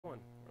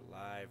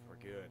live. We're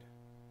good.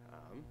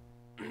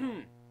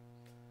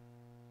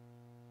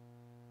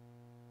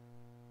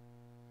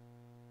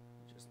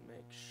 Just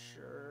make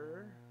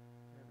sure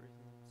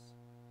everything's.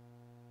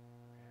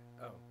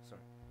 Oh,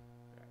 sorry.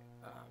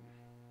 All right.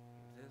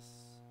 This.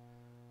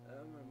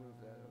 I'm gonna move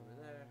that over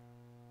there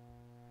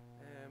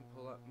and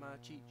pull up my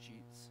cheat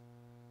sheets.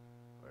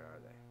 Where are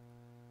they?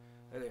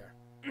 There they are.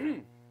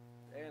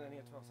 And I need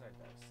a 12-sided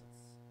dice.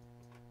 It's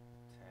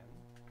 10.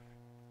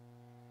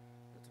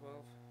 The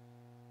 12.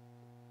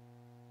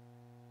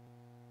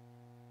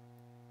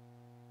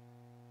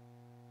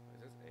 Is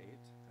this 8?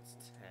 That's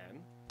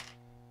 10.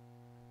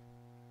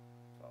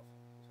 12.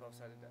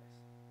 12-sided dice.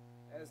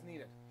 As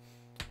needed.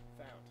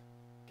 Found.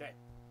 Okay.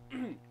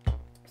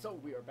 So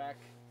we are back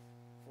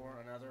for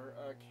another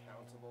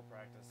accountable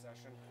practice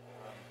session.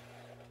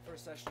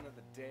 First session of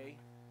the day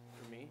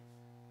for me.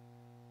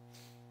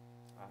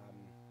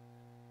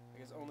 I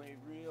guess only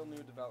real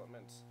new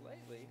development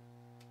lately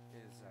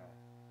is I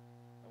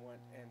went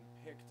and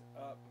picked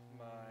up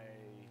my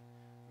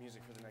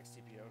music for the next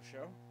TPO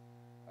show.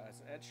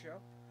 It's an Edge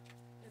show.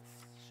 It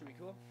should be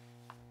cool.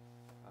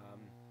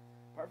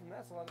 Apart from that,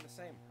 it's a lot of the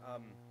same.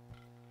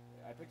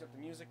 I picked up the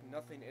music.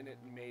 Nothing in it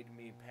made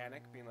me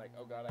panic, being like,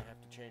 oh god, I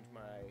have to change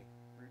my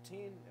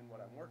routine and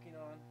what I'm working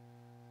on,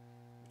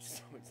 which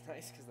is always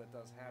nice because that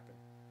does happen.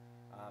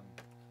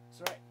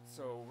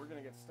 So we're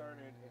gonna get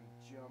started and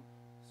jump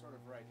sort of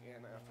right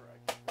in after I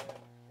get that.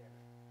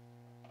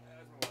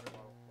 That's my water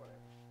bottle, whatever.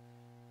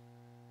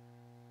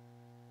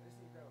 I just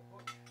need to grab a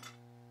book.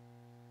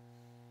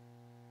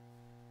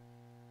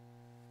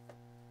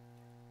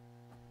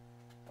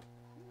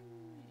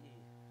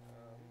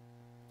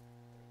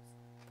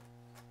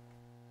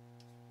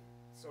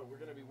 So we're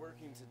gonna be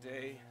working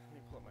today. Let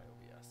me pull up my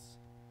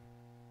OBS.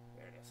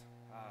 There it is.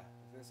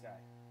 This guy.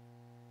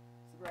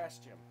 It's the brass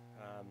gym.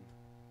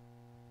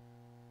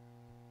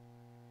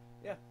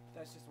 Yeah,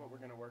 that's just what we're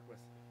going to work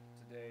with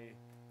today.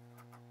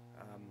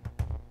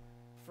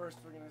 First,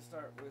 we're going to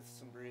start with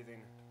some breathing.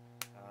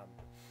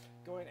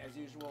 Going as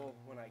usual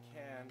when I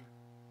can.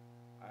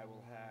 I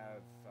will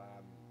have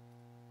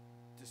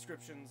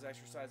descriptions,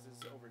 exercises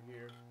over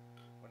here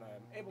when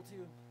I'm able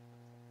to.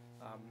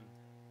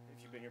 If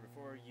you've been here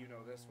before, you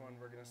know this one.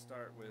 We're going to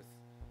start with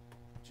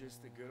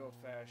just the good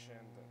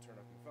old-fashioned turn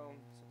off my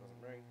phone so it doesn't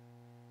ring.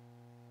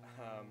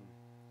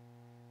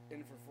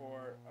 In for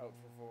 4, out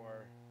for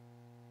 4.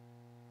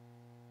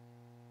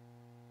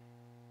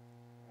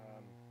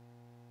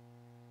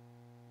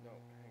 No,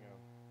 hang on.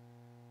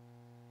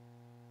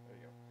 There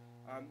you go.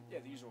 Yeah,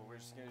 the usual. We're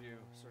just going to do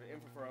sort of in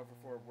for 4, out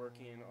for 4,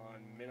 working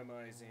on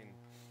minimizing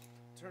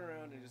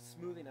turnaround and just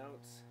smoothing out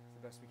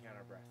the best we can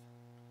our breath.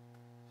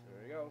 So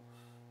there we go.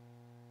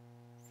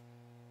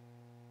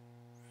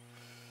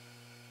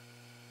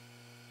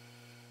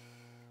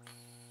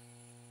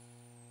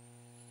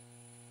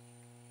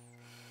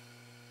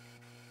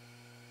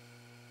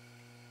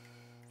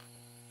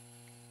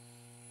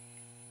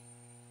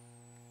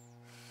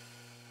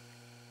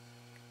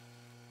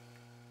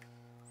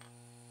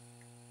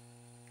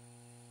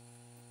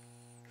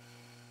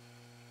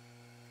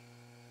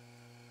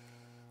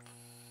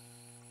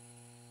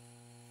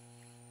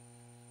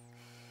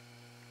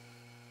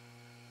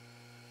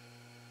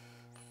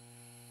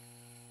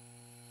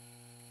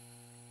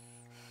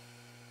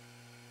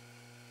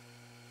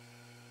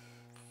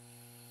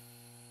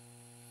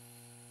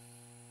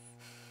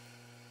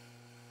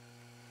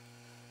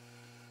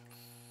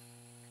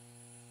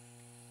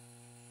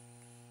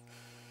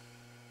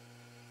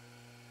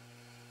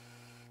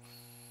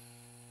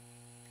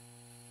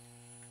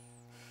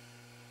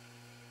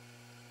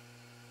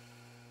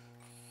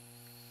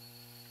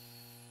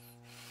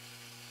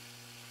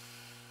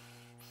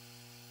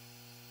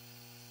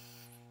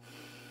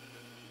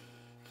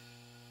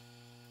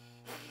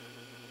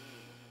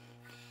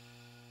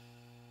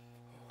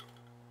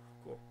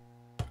 Cool.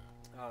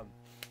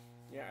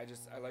 Yeah,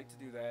 I like to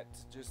do that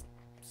to just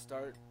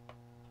start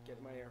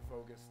getting my air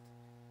focused.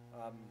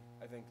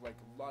 I think like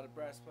a lot of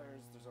brass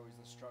players, there's always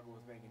the struggle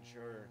with making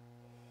sure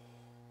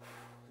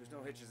there's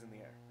no hitches in the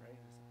air, right?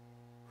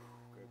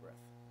 Great breath.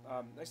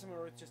 Next time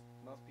we're with just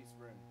mouthpiece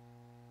rim,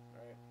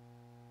 right?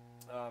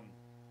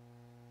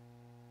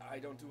 I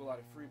don't do a lot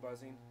of free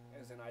buzzing,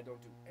 as in I don't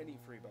do any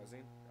free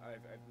buzzing.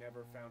 I've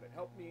never found it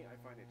helped me. I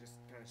find it just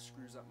kind of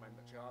screws up my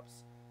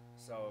chops.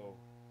 So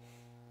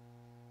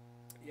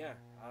yeah,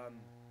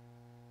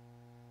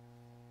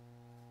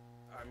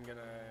 I'm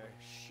gonna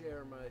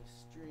share my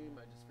stream.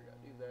 I just forgot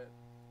to do that.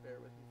 Bear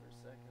with me for a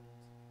second.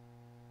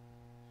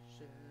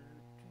 Share,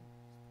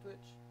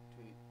 Twitch,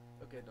 tweet.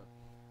 Okay, done.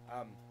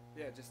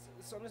 Yeah, just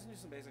so I'm just gonna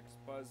do some basics.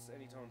 Buzz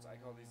any tones. I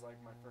call these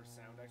like my first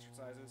sound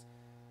exercises.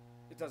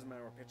 It doesn't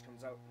matter what pitch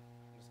comes out.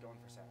 I'm just going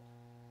for sound.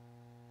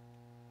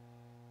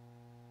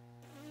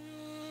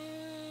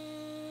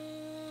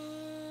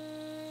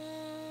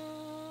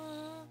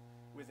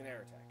 With an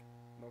air attack,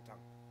 no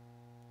tongue.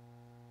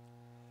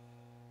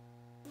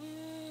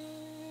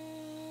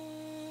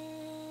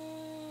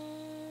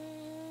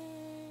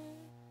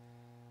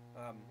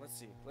 Let's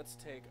see. Let's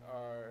take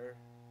our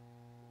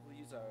we'll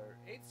use our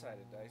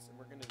 8-sided dice, and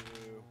we're going to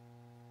do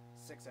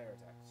 6 air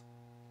attacks.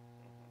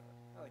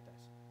 I like dice.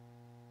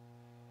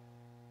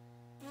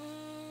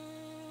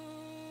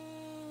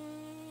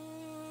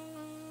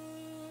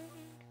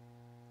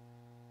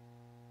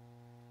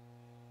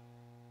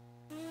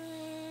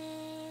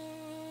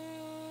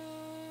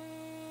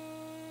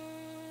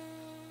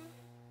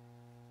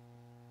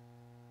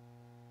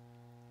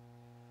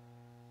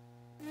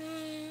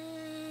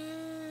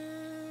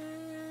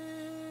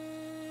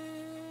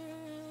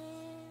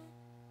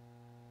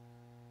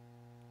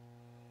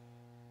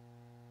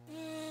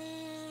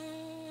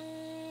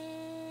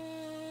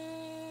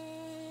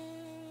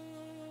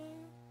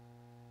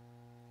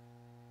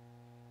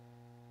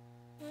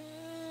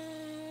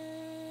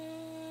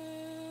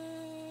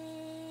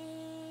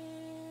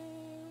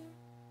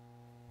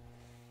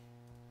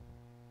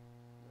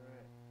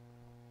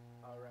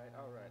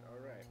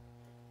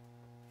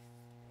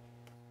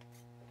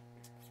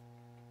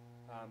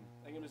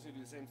 I'm just going to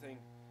do the same thing,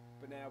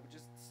 but now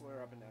just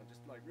slur up and down,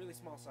 just like really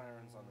small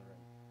sirens on the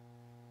rim.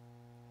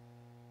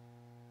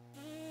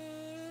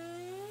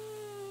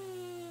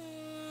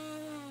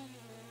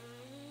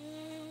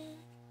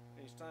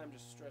 Each time,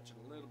 just stretch it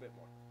a little bit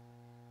more.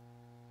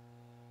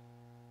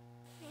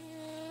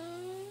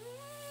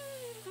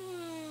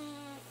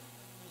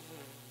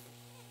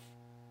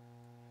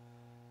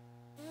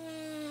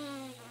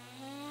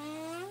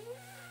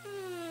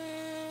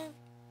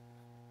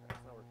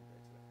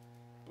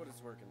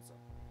 Working so.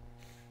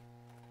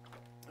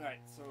 Alright,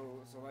 so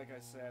like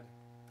I said,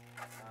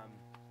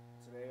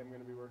 today I'm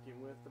going to be working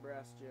with the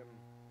Brass Gym.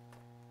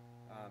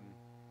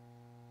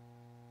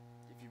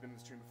 If you've been in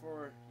the stream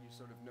before, you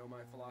sort of know my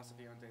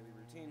philosophy on daily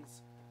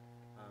routines.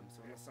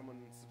 So unless someone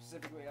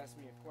specifically asks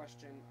me a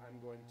question, I'm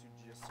going to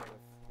just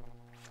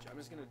I'm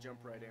just going to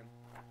jump right in.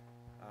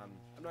 I'm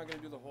not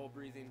going to do the whole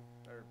breathing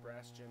or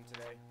Brass Gym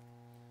today.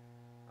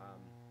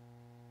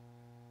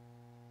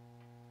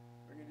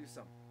 We're going to do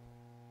some.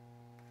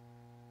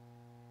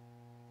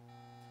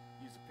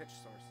 Use a pitch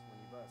source when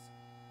you buzz.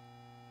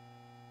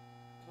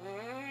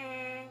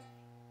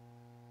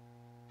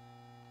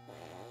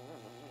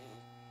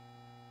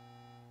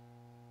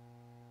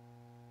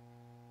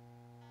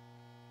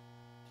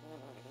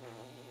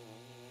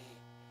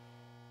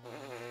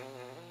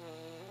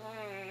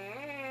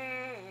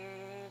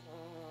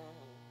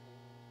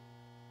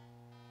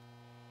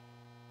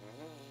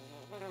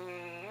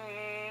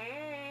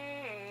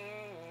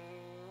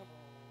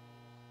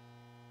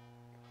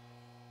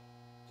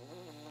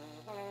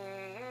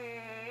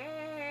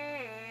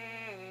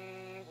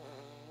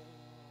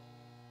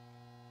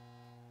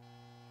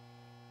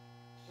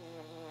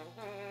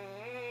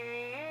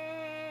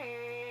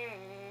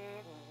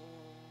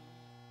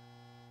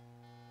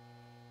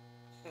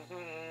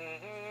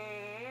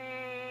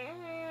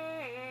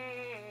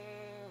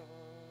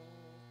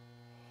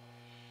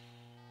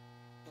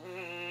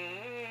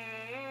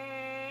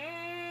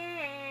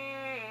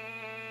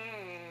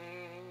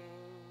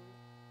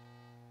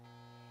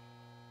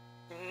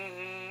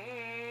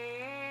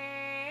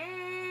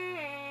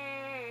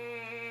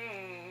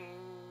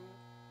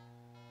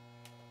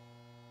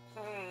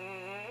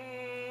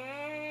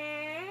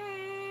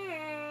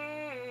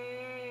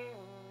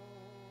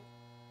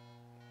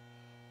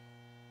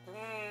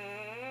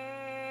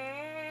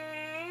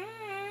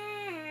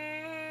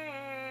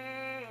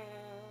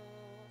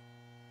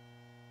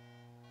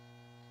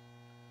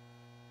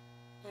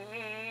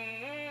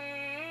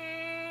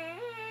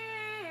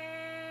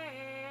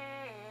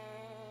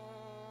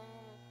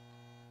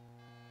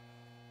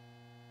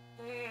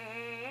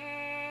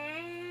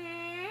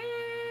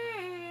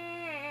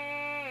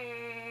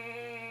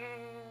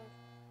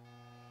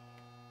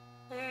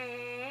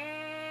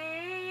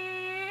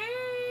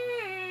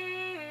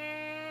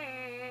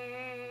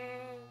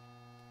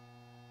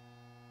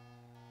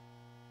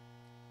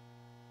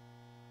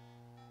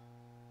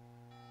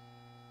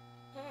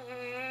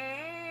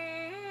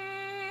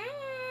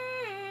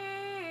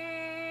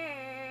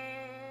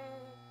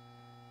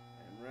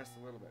 Rest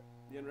a little bit.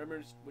 Yeah,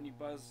 remember when you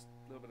buzz,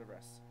 a little bit of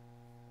rest.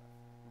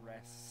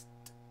 Rest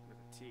with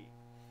a T.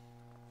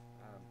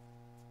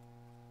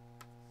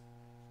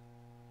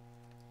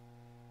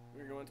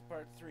 We're going to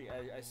part 3.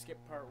 I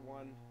skipped part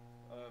 1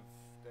 of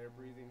their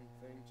breathing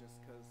thing just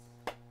because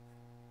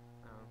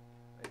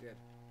I did.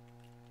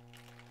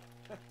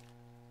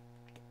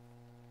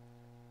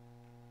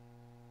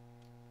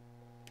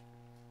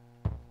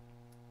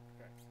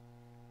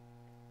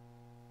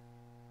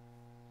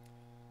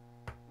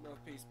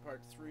 Mouthpiece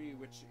Part 3,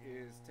 which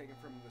is taken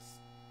from this.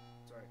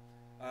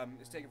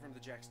 It's taken from the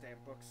Jack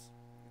Stamp books.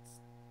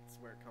 It's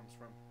where it comes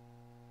from.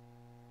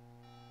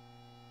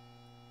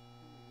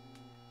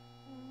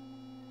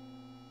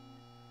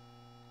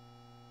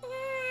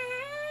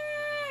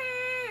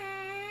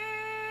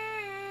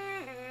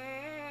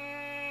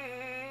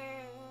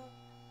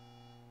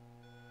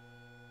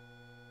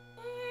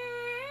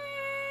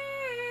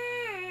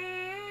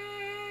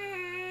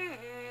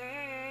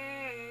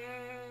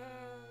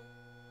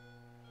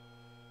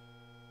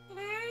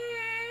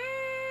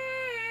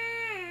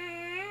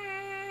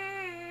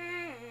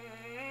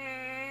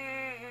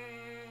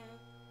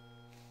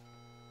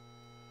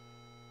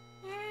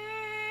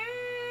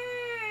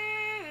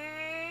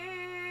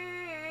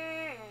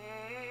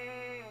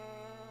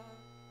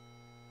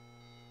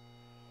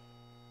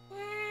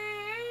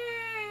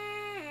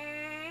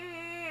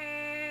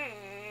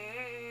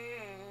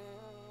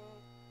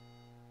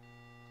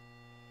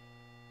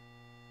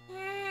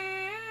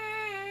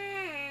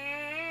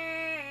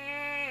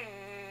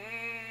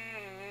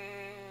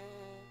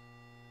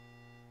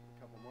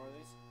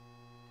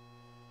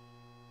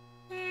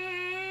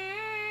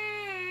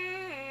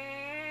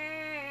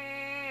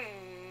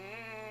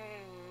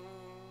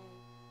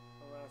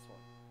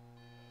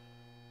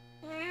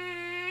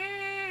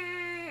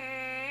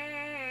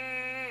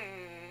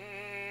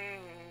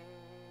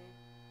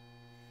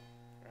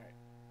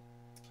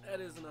 that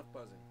is enough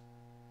buzzing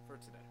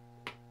for today.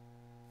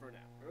 For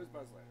now. There was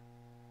buzz later.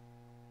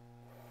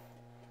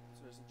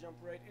 So let's jump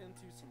right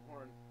into some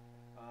horn.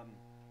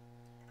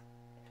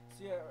 So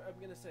yeah, I'm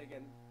gonna say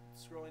again,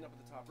 scrolling up at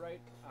the top right.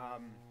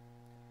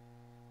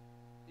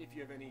 If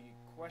you have any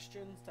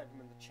questions, type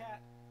them in the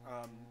chat.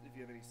 If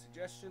you have any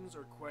suggestions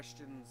or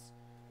questions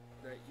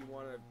that you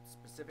want a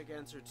specific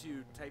answer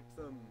to, type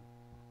them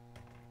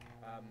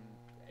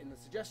in the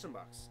suggestion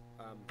box.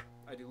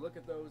 I do look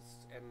at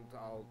those and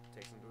I'll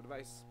take them to a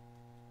device.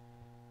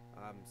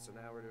 So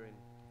now we're doing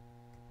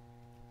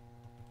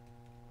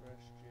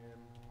question.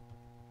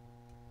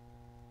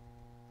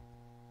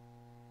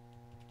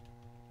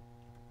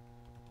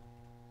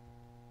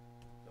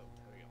 So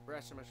there we go.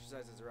 Brass drum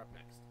exercises are up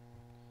next.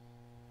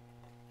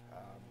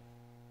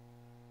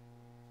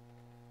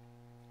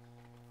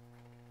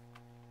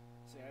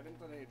 See, I haven't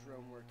done any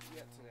drone work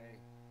yet today,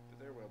 but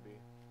there will be.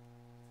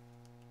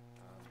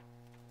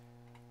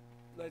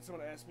 Like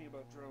someone asked me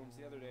about drones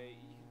the other day.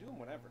 You can do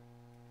them whenever.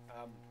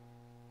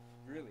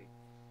 Really.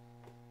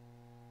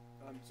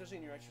 Especially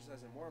in your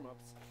exercise and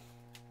warm-ups.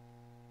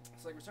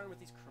 It's like we're starting with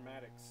these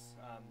chromatics,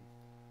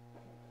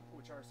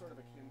 which are sort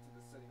of akin to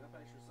the setting up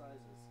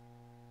exercises.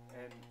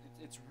 And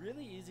it's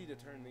really easy to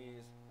turn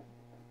these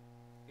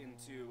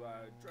into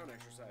drone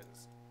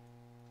exercises.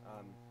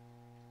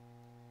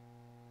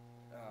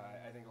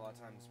 I think a lot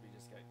of times we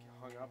just get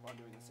hung up on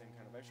doing the same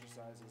kind of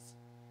exercises.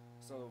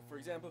 So, for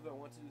example, if I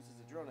want to do this as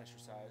a drone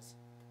exercise,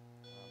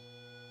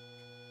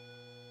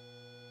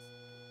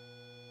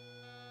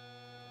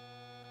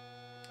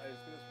 I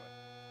just go this way.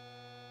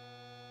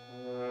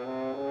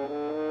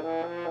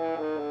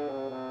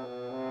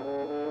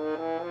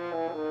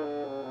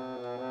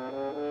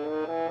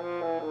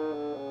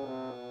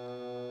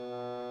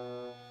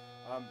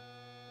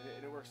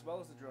 And it works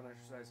well as a drone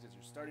exercise because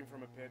you're starting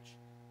from a pitch,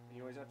 and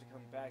you always have to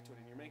come back to it,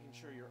 and you're making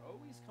sure you're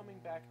always coming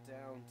back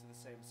down to the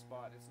same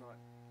spot. It's not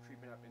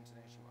creeping up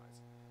intonation-wise.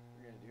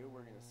 What we're going to do,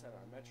 we're going to set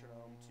our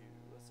metronome to,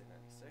 let's say,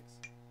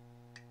 96.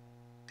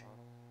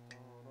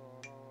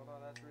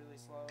 That's really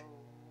slow. 112.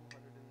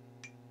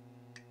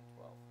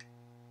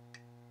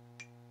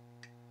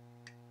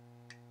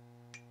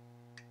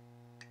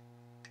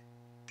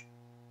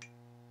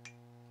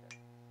 Okay.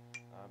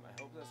 I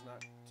hope that's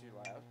not too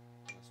loud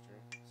on the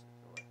stream. So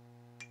go away.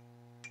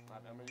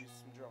 I'm going to use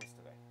some drums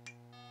today.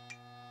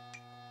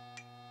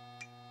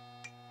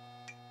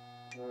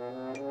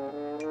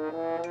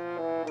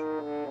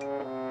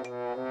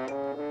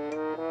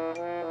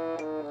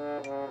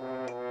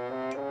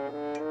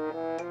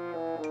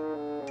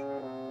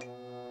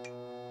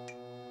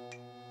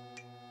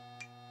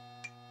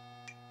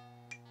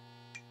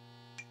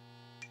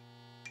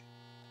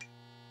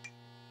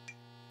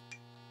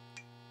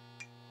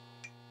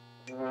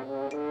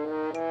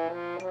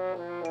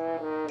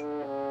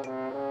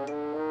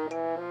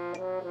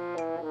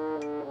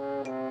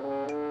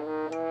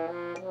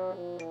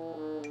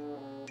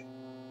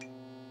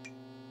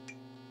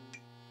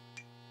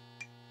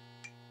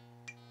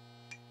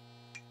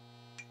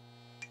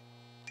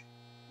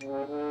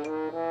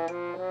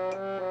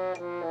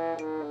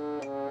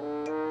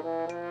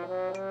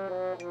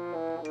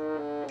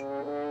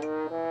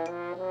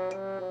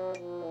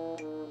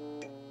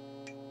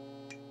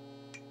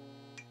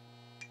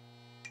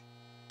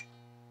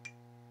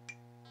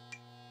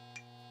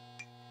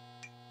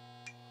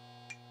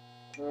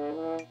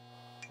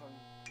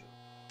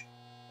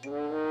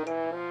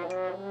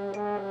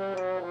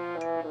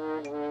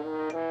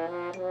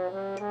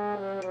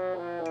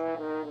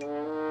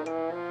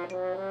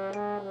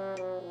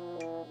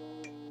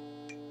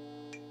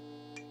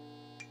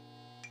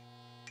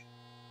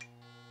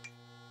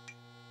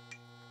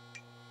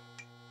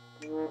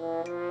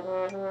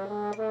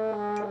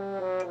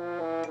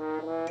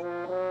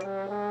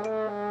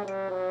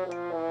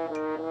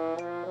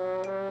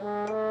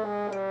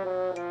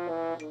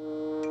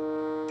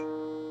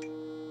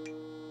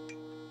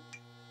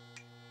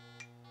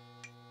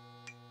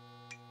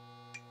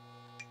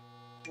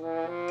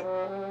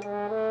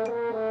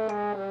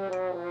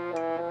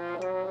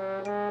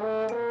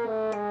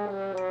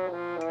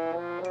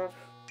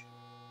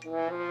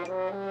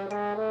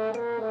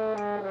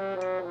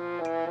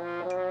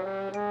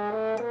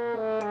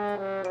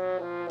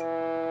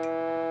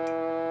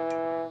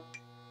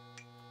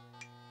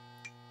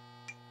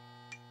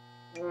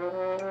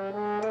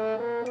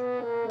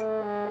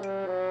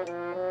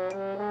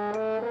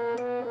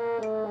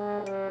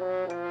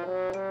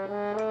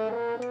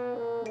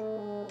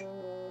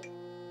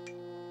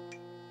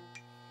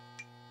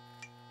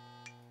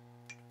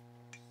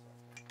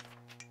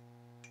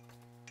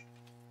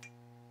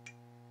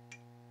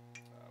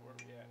 Where are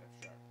we at? F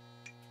sharp.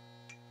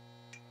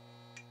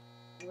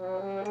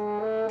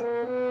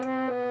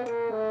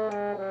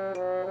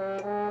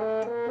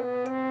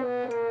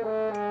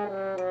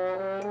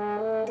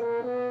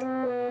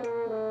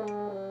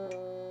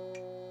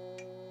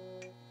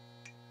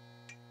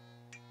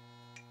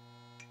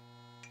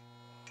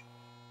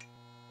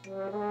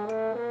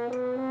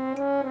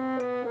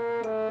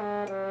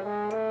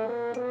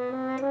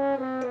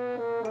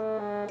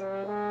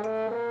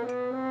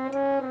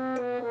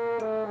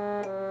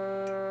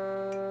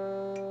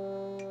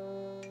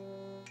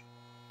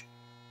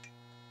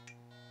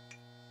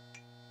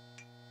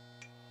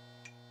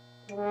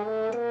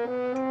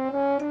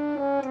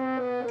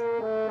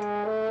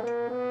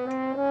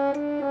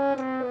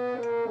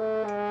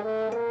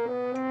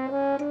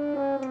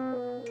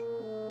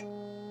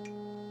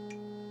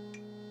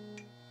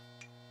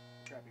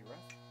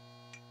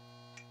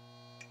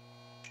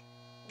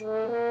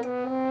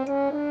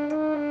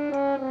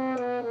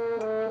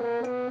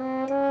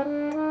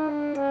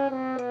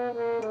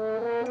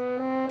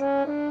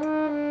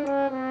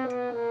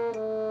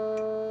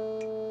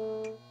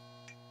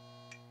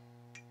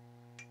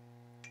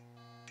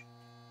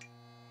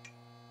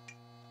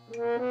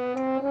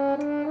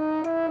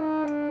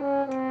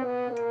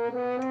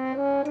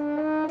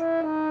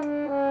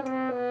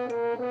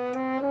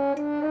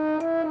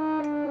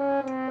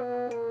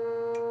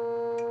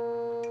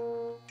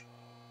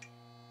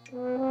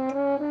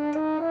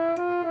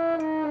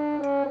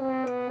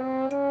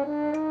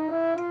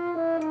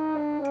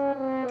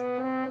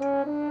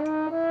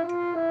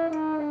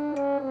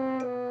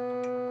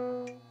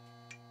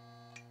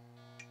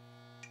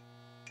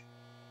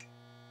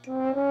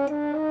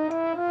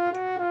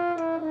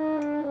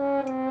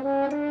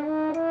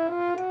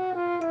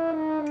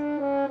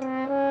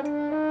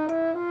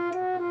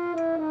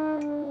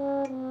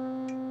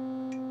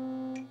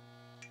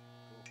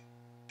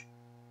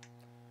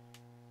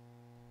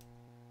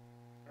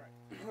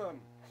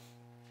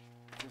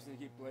 Just going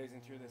to keep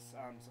blazing through this.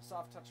 So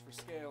soft touch for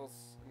scales.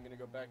 I'm going to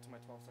go back to my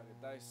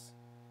 12-sided dice.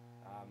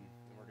 And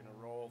we're going to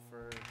roll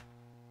for,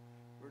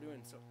 we're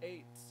doing, so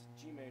 8,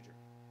 G major.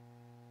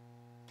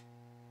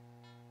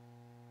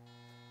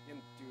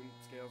 Again, doing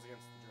scales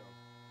against the drum.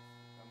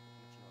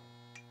 Metronome.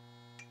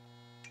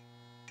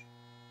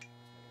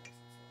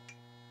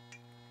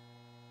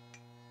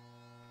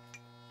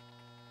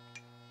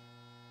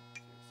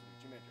 So do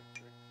G major.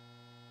 3.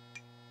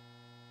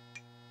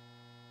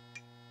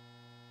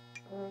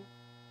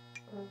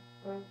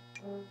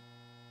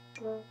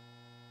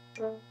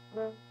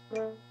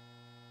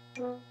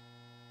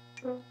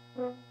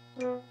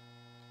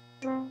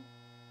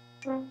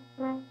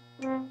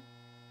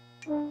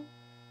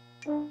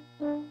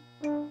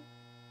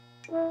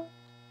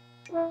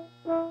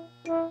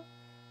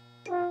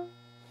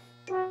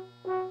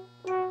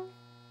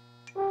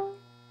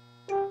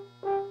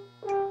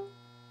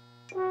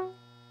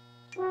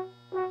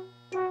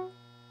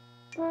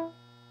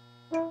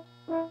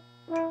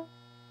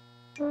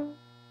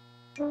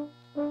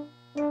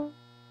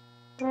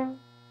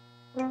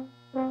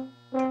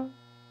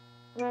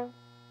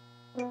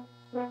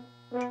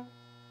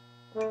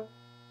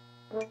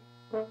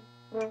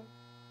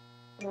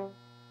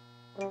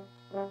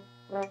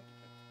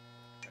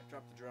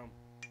 Drop the drum.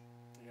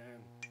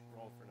 Again,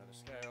 roll for another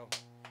scale.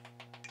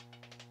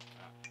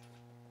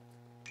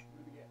 What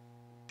do we get?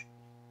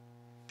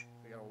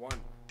 We got a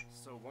 1.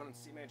 So 1 in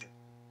C major.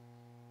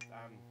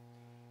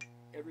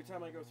 Every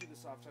time I go through the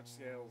soft touch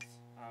scales,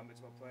 it's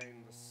about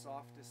playing the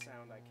softest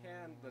sound I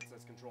can that's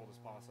as controlled as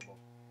possible.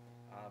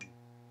 And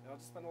I'll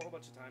just spend a whole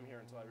bunch of time here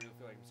until I really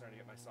feel like I'm starting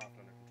to get my soft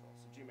under control.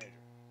 So G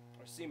major,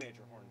 or C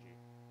major, horn G.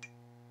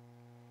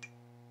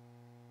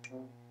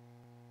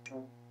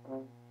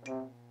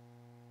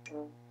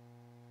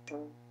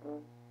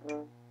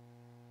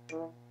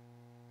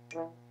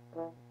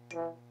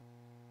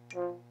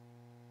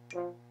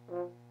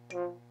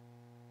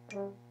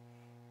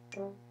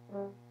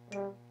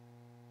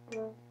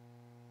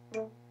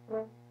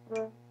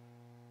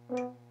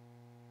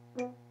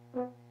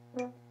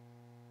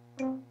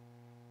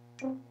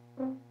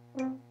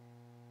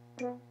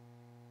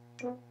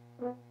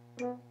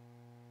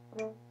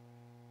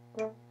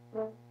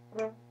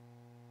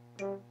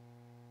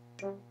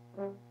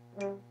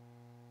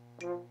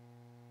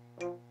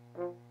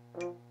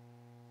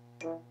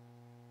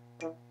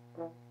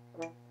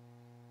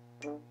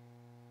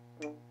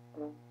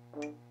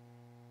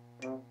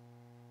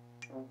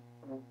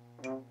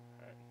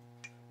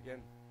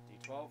 Again,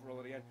 D12, roll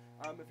it again.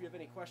 If you have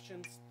any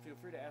questions, feel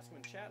free to ask them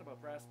in chat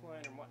about brass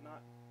playing and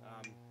whatnot.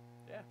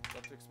 Yeah,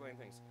 love to explain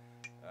things.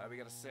 We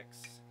got a 6.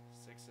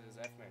 6 is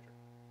F major.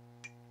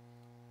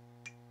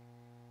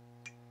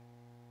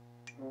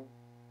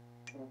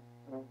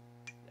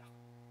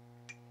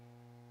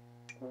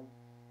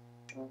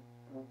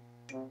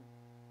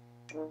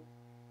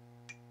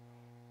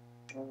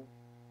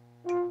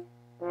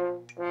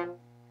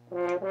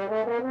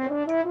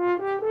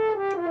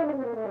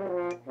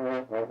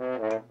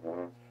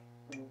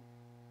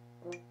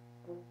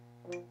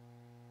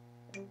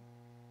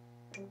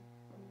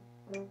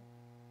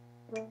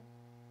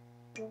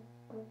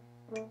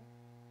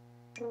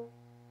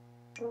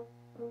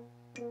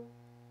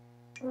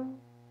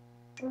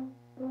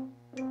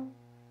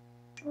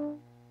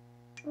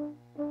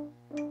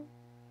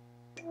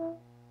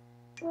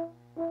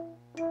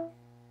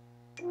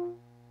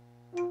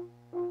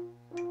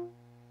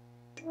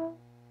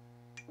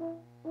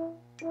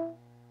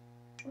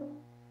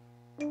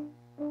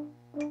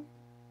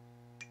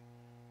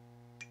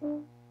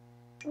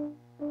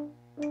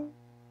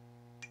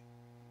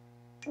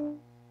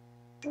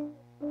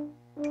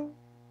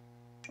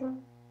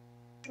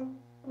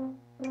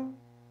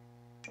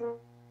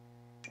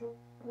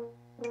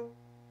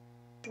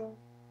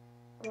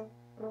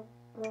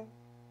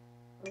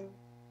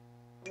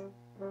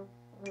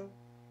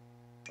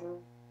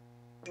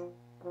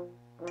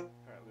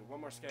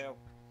 Scale.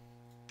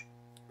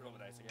 Roll the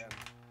dice again.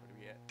 What do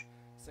we get?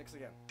 6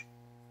 again.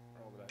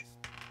 Roll the dice.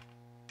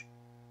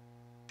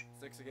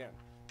 6 again.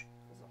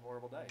 This is a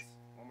horrible dice.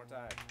 One more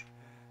time.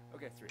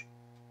 Okay, 3.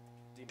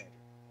 D major.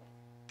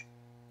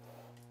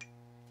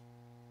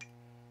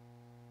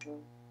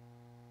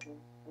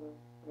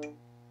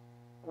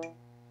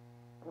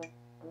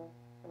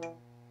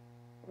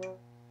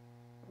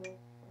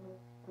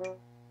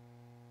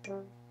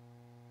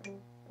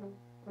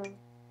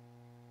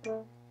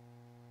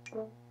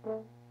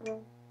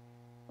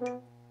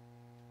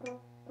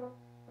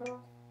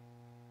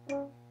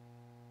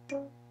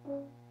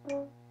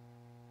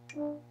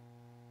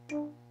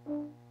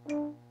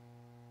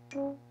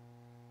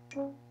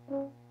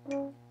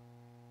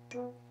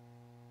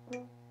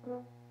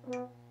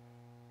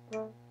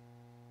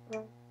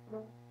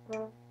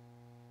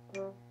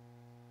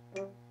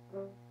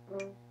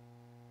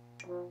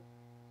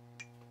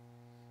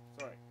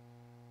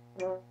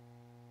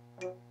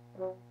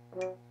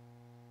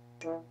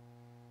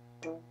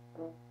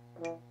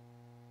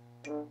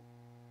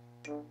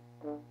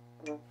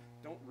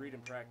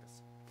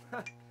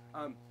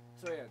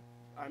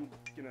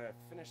 I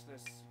finish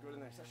this, go to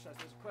the next exercise,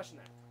 there's a question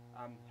there.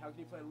 How can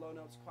you play low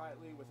notes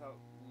quietly without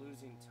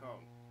losing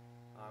tone?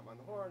 On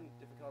the horn,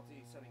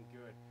 difficulty, setting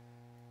good.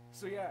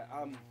 So yeah,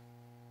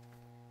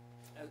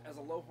 as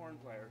a low horn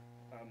player,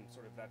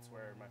 sort of that's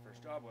where my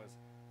first job was,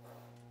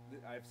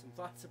 I have some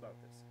thoughts about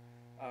this.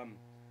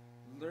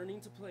 Learning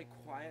to play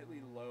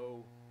quietly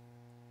low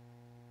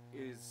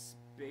is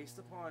based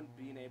upon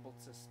being able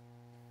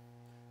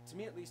to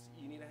me at least,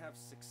 you need to have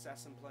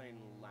success in playing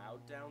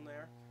loud down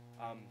there,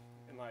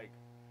 and like,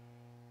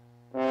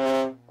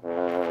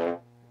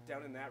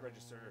 down in that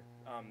register,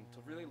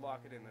 to really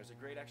lock it in. There's a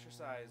great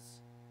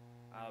exercise,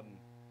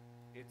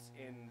 it's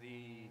in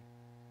the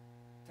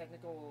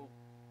technical,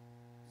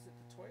 is it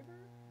the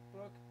Toiber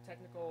book?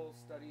 Technical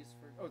Studies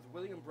for, the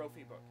William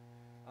Brophy book.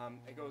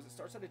 It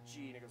starts at a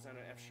G and it goes down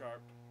to F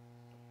sharp,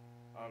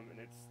 and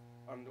it's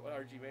on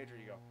what G major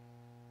you go.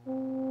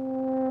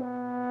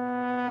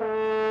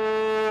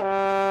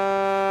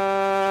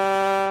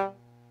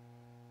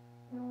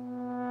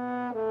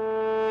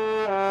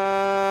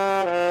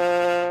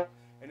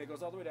 And it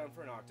goes all the way down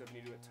for an octave, and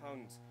you do it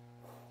tongues.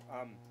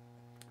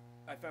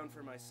 I found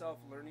for myself,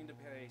 learning to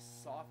play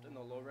soft in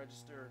the low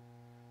register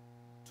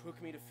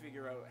took me to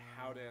figure out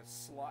how to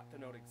slot the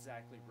note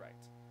exactly right.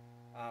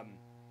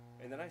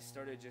 And then I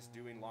started just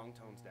doing long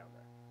tones down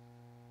there.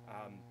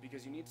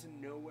 Because you need to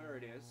know where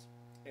it is,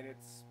 and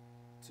it's,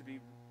 to be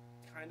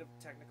kind of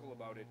technical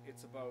about it,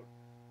 it's about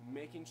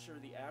making sure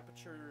the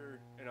aperture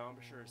and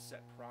embouchure is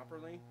set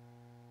properly,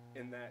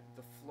 and that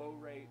the flow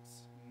rate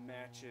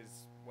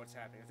matches what's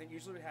happening. I think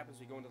usually what happens,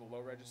 we go into the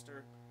low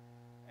register,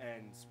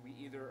 and we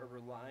either are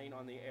relying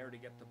on the air to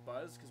get the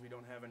buzz because we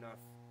don't have enough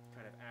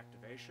kind of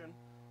activation,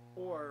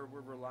 or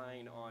we're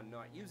relying on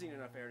not using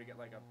enough air to get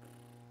like a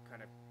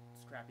kind of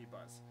scrappy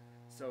buzz.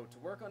 So to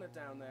work on it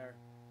down there,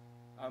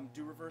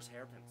 do reverse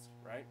hairpins,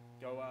 right?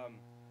 Go,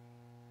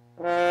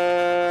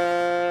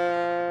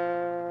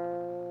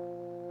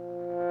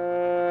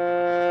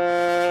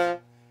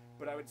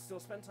 but I would still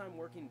spend time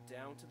working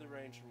down to the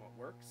range from what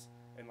works,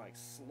 and like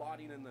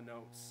slotting in the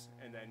notes,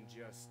 and then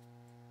just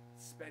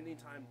spending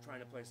time trying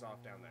to play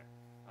soft down there.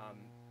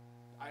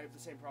 I have the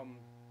same problem.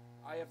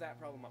 I have that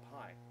problem up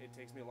high. It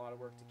takes me a lot of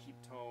work to keep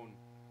tone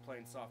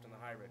playing soft in the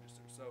high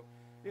register. So,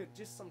 yeah,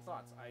 just some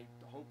thoughts. I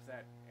hope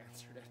that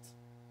answered it.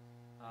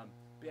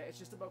 But yeah, it's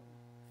just about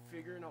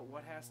figuring out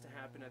what has to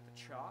happen at the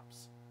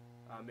chops,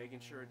 making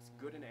sure it's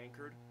good and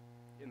anchored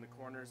in the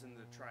corners in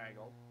the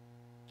triangle,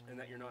 and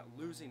that you're not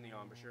losing the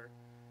embouchure,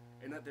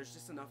 and that there's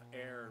just enough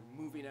air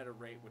moving at a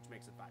rate which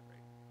makes it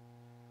vibrate.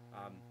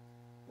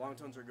 Long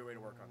tones are a good way to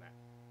work on that.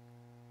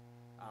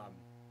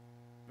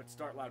 But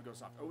start loud, go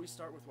soft. Always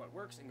start with what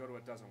works and go to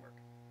what doesn't work.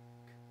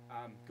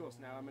 Cool, so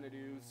now I'm going to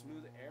do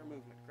smooth air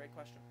movement. Great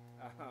question.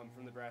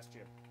 From the brass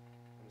jib.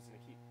 I'm just going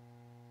to keep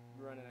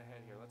running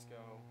ahead here. Let's go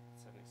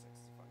 76.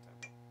 It's a fun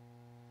tempo.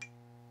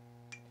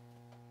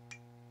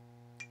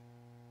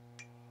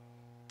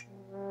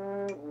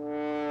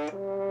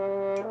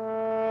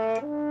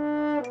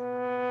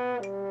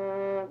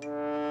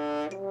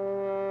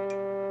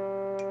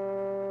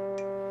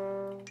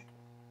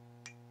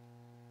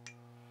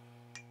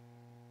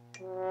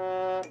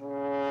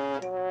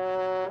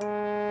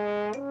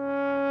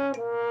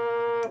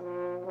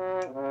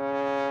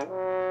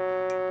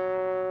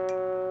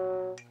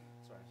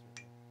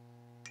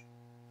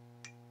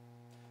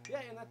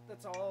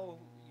 That's all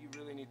you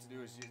really need to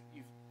do is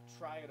you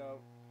try it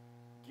out,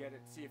 get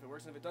it, see if it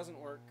works, and if it doesn't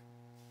work,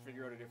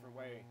 figure out a different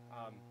way.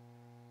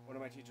 One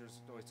of my teachers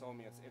always told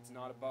me it's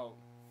not about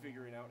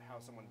figuring out how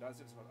someone does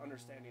it, it's about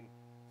understanding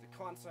the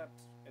concept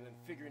and then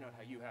figuring out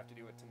how you have to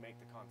do it to make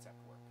the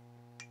concept work.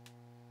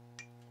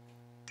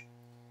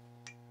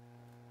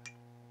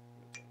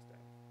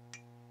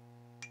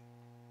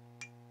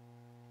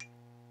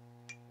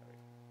 Sorry.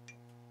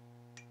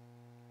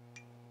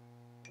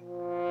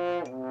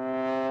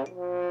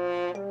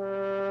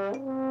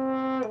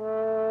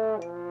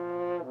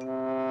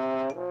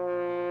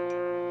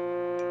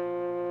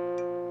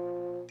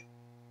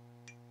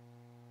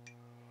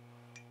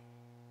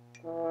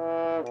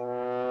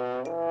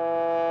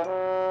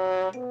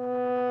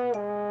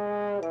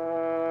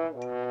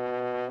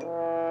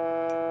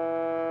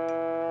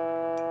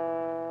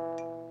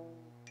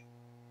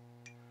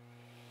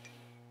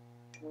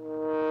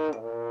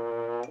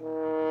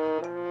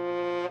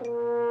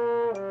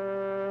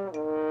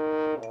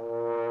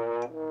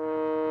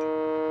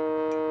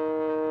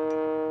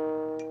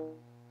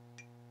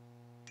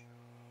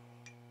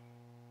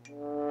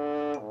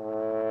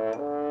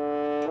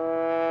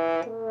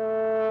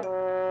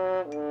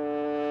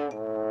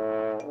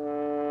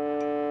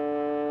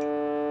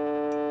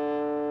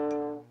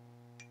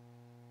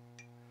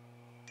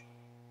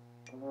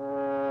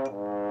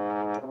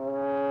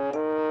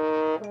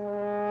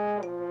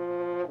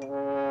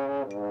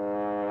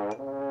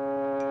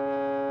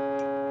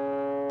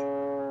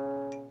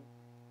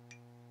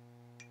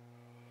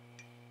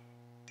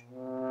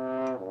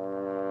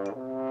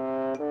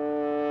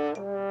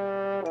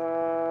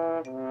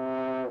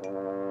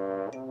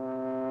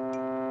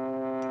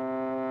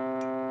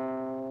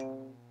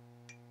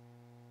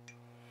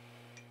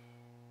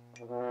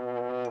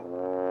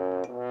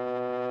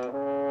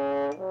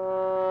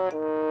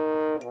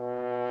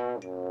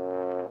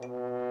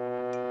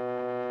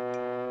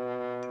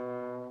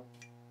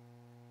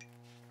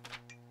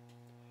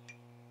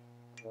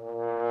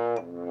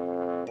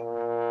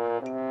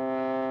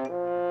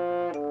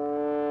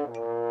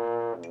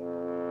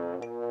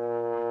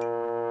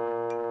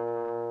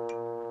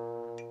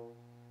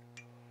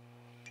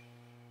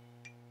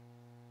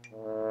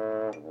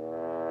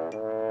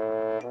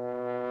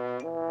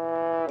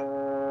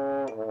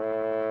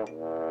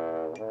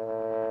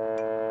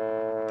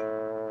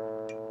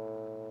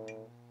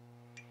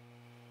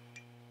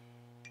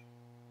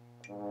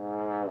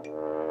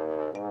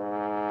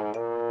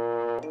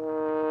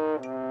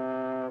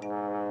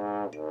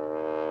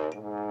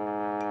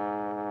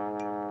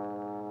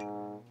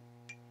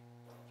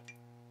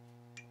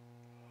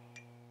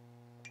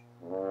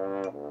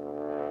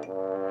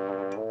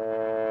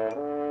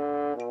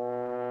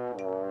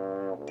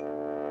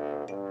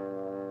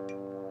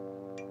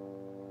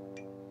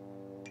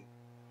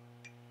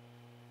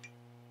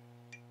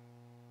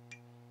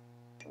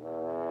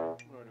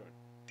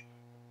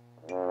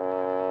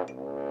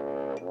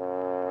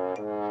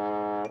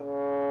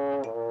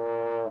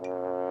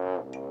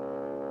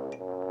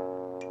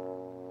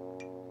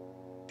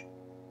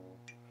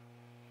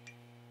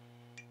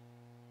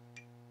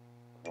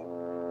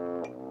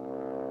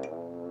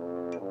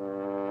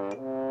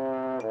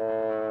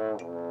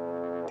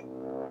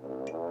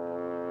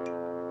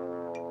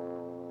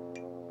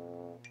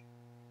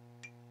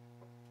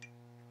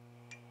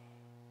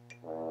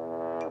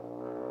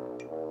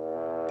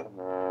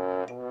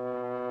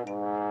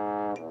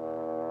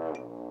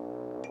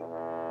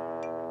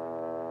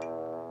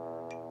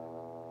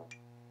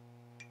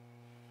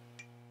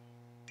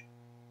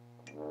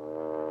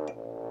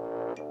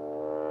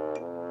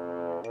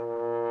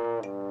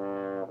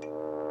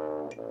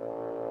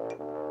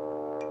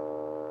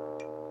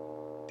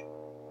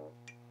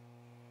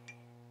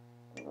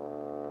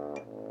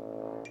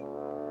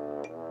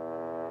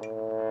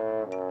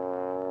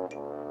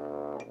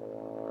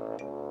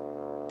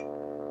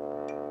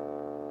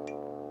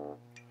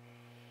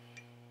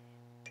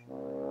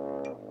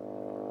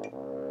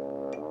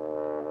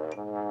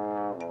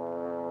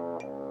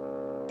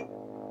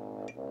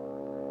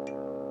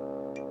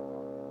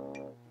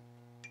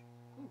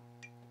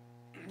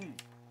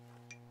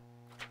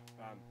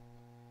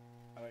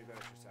 I like that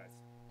exercise.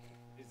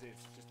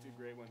 It's just a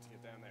great one to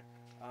get down there.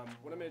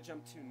 What I'm going to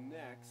jump to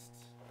next,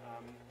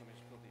 let me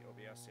just pull the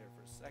OBS here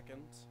for a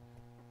second.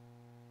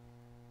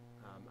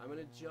 I'm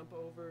going to jump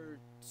over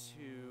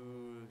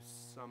to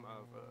some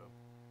of,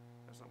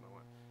 that's not what I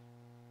want.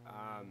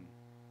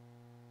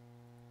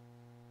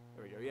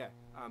 There we go, yeah.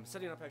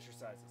 Setting up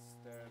exercises.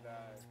 The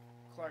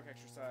Clark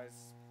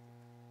exercise.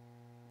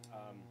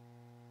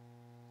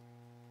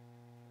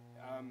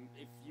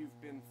 If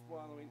you've been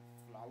following,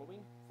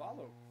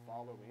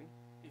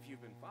 if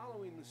you've been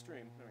following the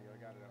stream, there we go, I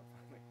got it out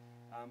finally.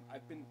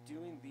 I've been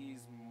doing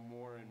these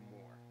more and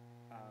more.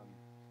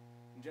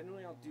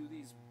 Generally, I'll do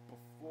these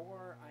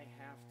before I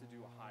have to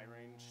do a high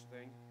range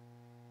thing.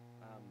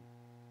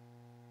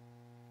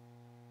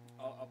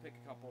 I'll pick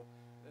a couple.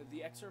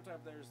 The excerpt I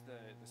have there is the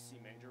C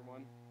major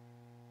one.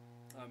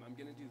 I'm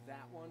going to do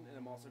that one, and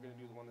I'm also going to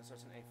do the one that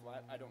starts in A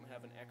flat. I don't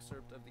have an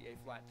excerpt of the A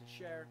flat to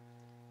share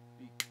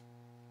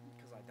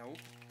because I don't.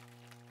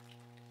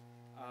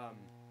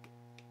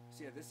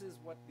 So yeah, this is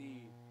what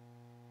the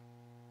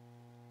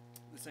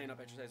setting up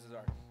exercises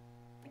are.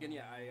 Again,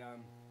 yeah,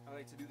 I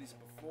like to do these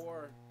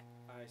before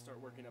I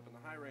start working up in the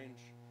high range.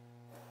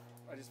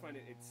 I just find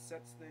it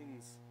sets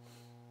things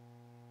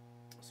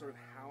sort of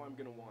how I'm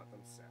going to want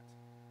them set.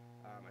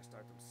 I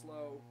start them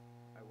slow,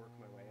 I work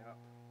my way up.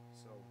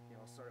 So, you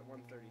know, I'll start at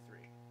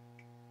 133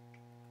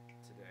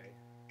 today.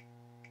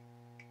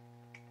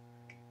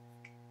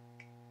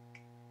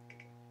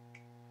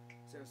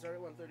 So I'll start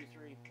at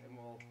 133 and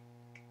we'll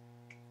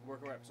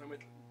work our way up. So I'm with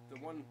the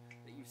one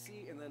that you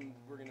see, and then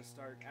we're going to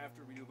start,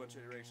 after we do a bunch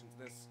of iterations,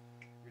 this,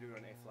 we do it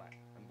on A flat.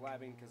 I'm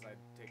blabbing because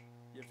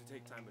you have to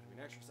take time between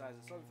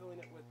exercises, so I'm filling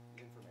it with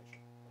information.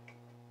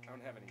 I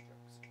don't have any jokes.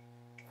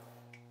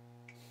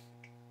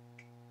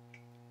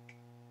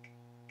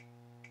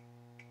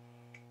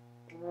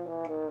 I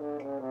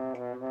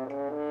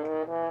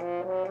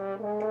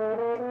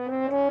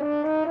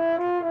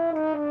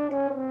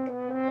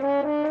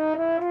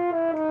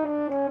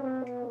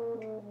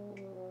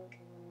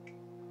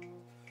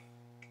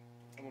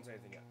won't say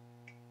anything yet.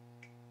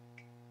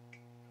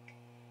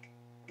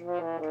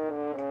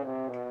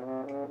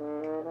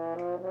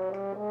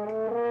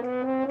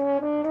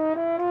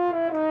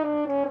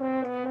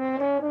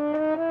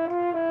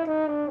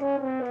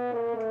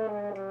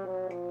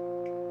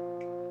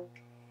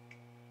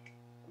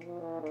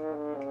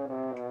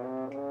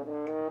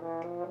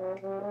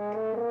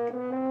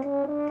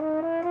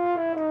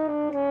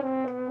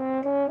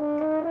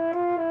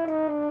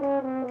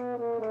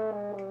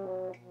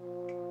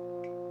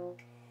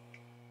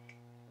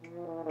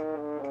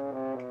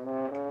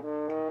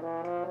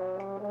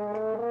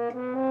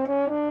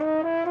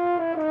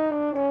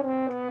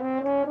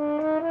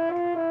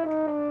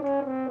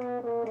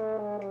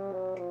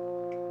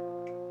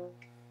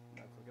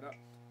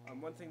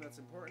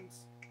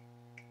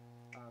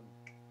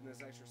 this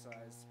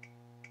exercise,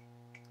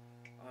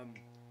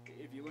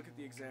 if you look at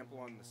the example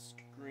on the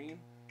screen,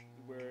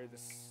 where it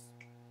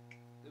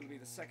would be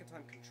the second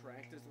time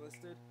contract is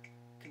listed,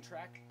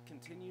 contract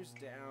continues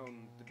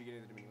down the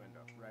beginning of the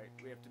diminuendo, right?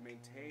 We have to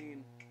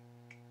maintain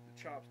the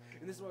chops,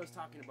 and this is what I was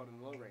talking about in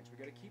the low range. We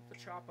got to keep the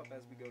chop up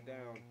as we go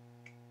down,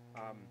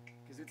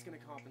 because it's going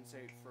to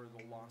compensate for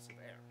the loss of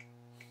air,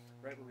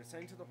 right? We're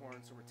ascending to the horn,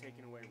 so we're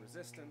taking away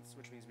resistance,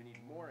 which means we need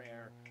more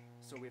air,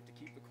 so we have to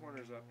keep the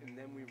corners up, and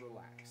then we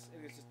relax.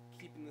 And it's just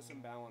keeping this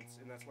in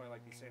balance, and that's why I like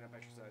these stand-up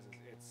exercises.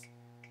 It's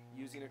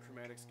using a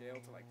chromatic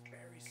scale to like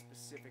very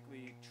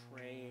specifically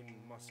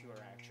train muscular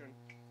action,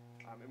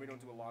 and we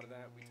don't do a lot of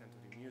that. We tend to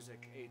do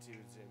music,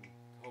 etudes, and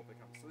hope it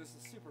comes. So this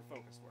is super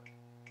focused work.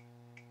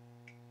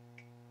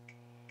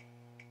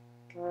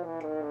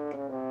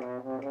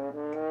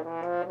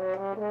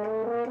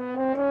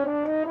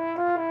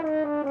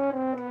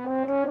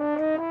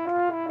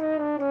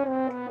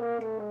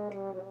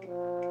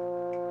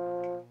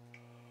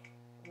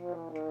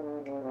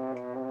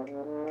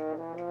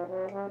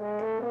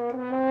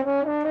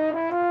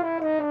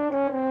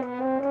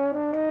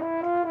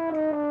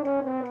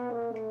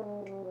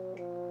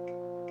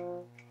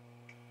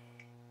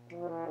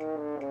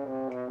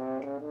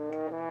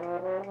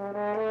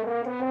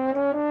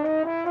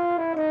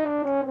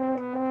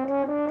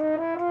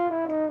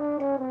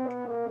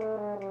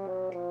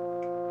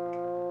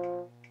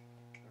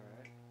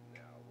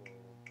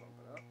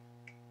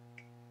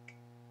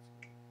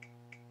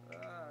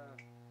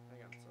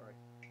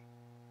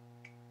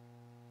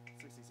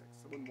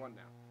 One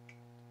now.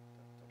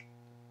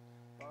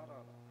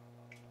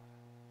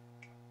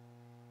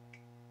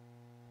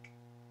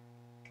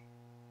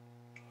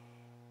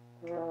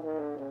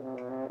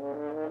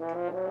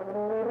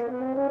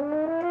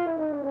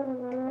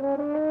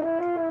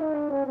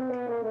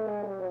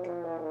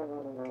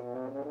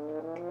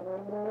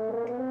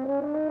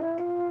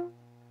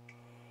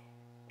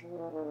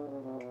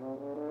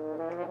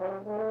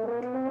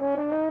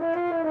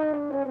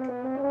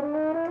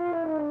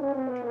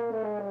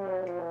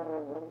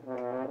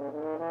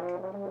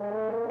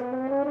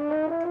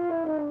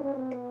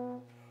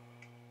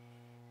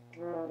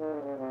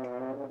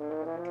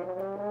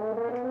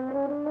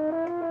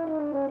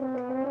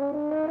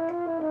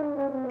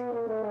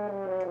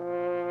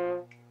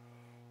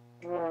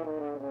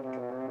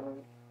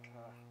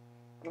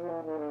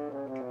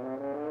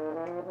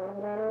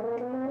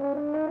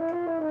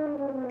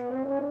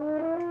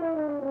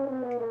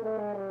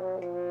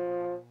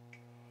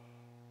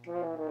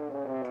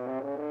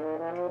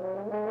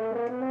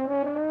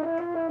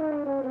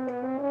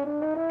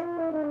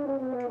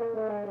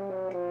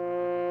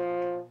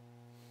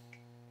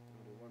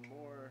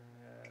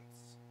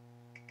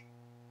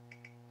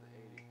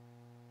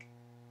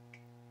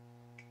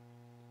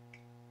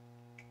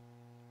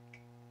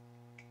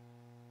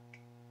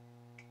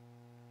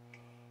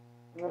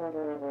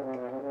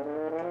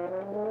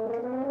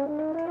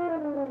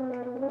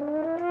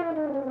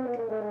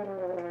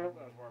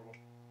 That was horrible.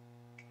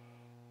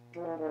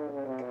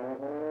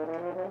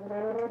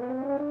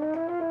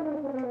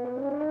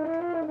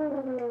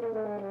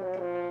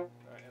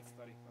 Alright, that's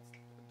study.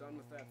 That's done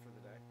with that for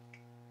the day.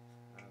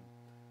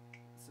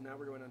 So now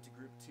we're going on to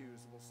group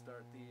 2s. We'll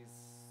start these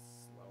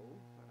slow,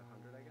 at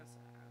 100 I guess.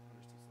 100's too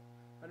slow.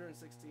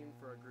 116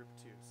 for our group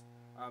 2s.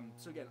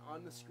 So again,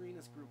 on the screen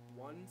is group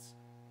 1s.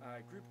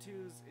 Group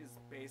 2s is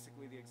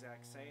basically the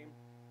exact same,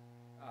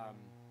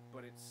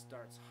 but it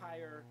starts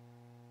higher.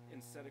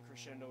 Instead of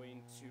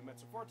crescendoing to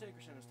mezzo forte,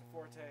 crescendos to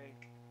forte.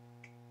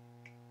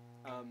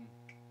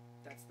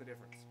 That's the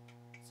difference.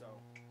 So,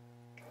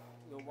 a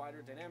little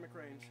wider dynamic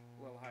range,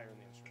 a little higher in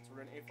the instruments.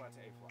 We're going A flat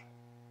to A flat.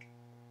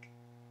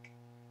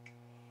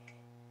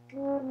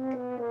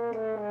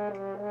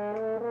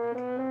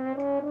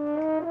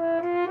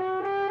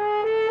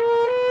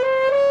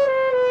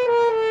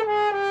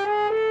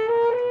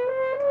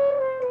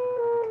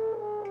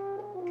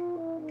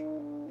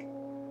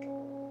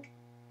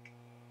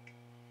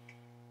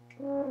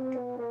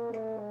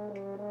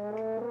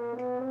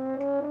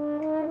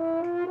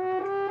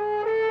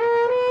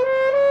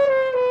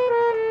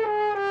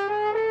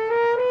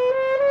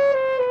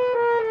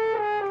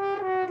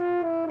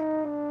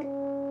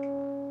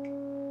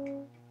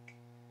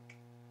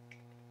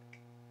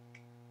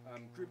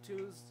 Group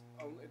 2s,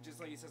 just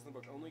like he says in the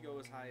book, only go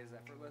as high as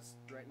effortless.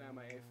 Right now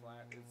my A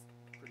flat is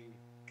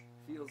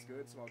feels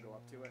good, so I'll go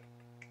up to it.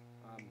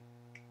 I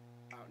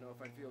don't know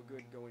if I'd feel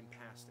good going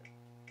past it.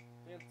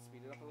 And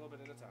speed it up a little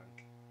bit at a time.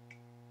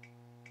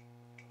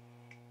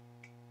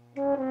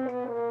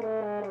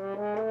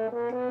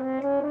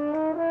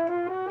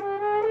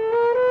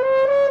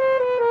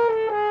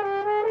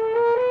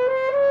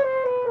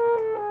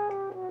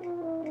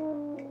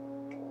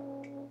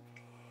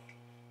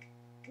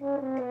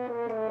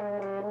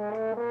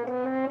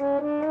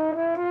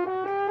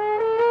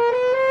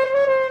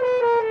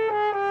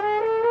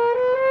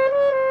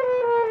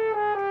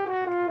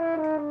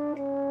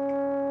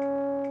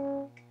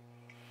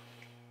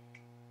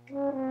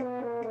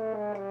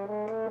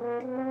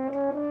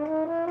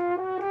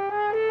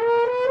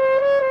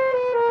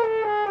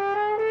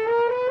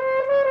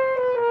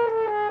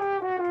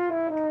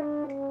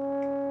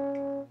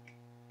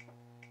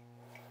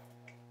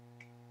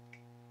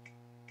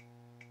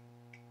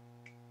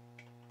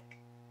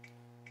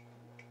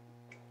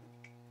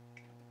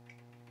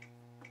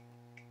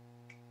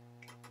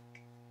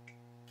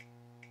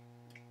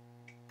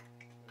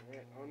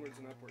 onwards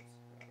and upwards.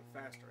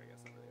 Faster, I guess,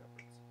 not really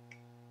upwards.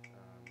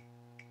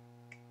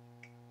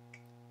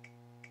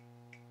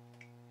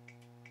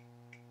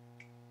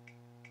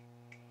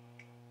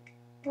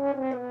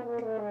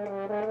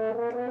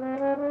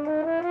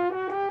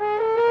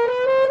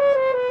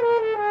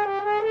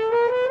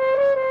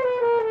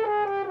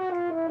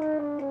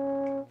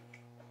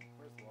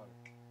 Where's the water?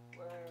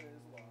 Where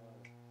is the water?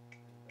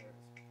 There it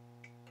is.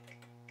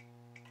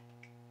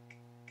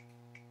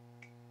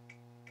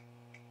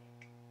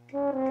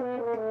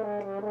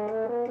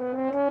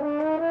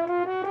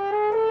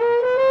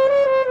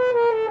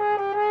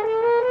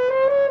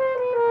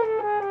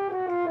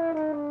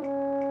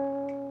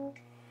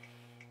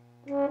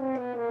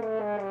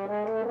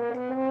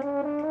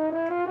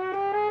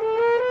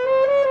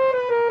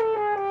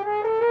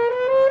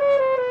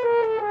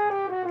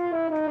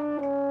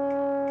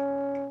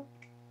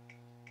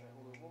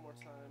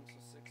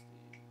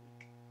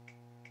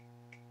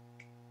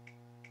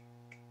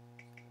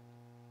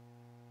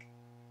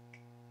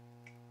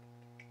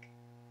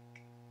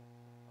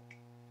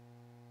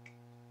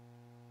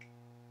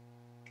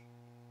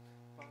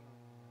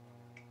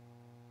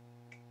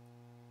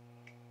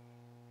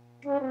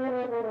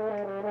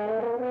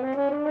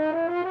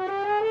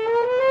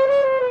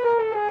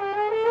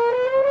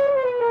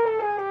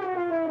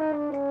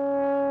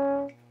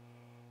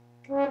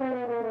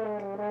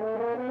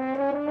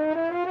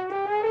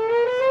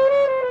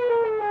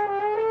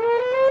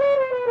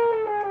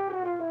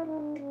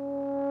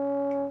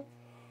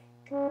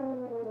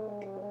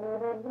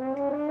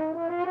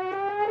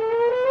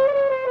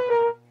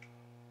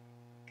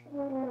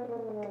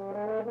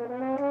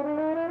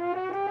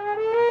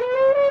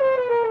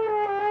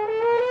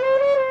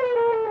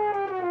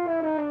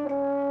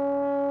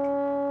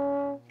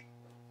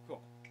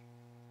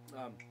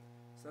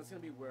 So that's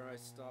going to be where I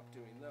stopped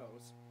doing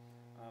those.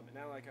 And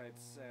now, like I had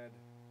said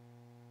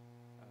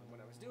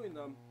when I was doing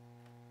them,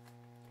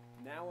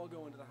 now I'll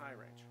go into the high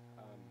range.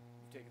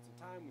 We've taken some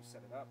time, we've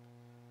set it up.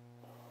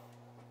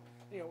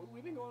 You know,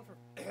 we've been going for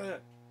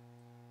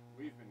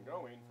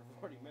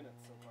 40 minutes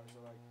so far.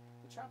 So like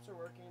the chops are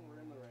working, we're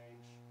in the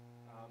range.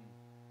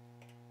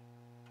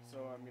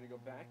 So I'm going to go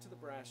back to the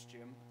brass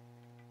gym.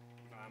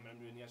 I'm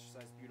doing the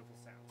exercise Beautiful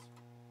Sounds.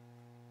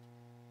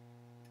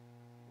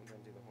 We'll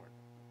then do the horn.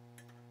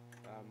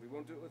 We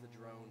won't do it with a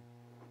drone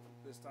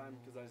this time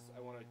because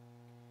I want to.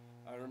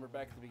 I remember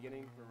back at the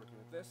beginning we were working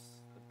with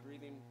this, the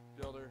breathing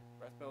builder,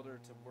 breath builder,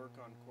 to work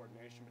on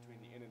coordination between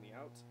the in and the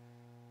out.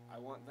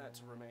 I want that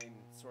to remain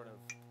sort of,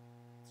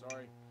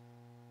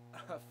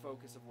 a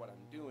focus of what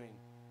I'm doing,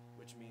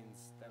 which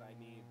means that I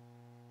need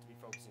to be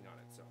focusing on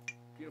it. So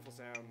Beautiful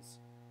Sounds.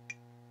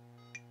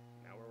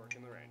 Now we're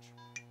working the range.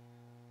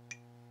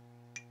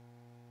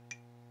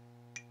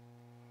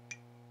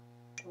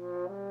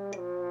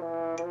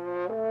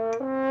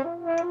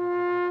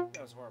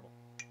 That was horrible.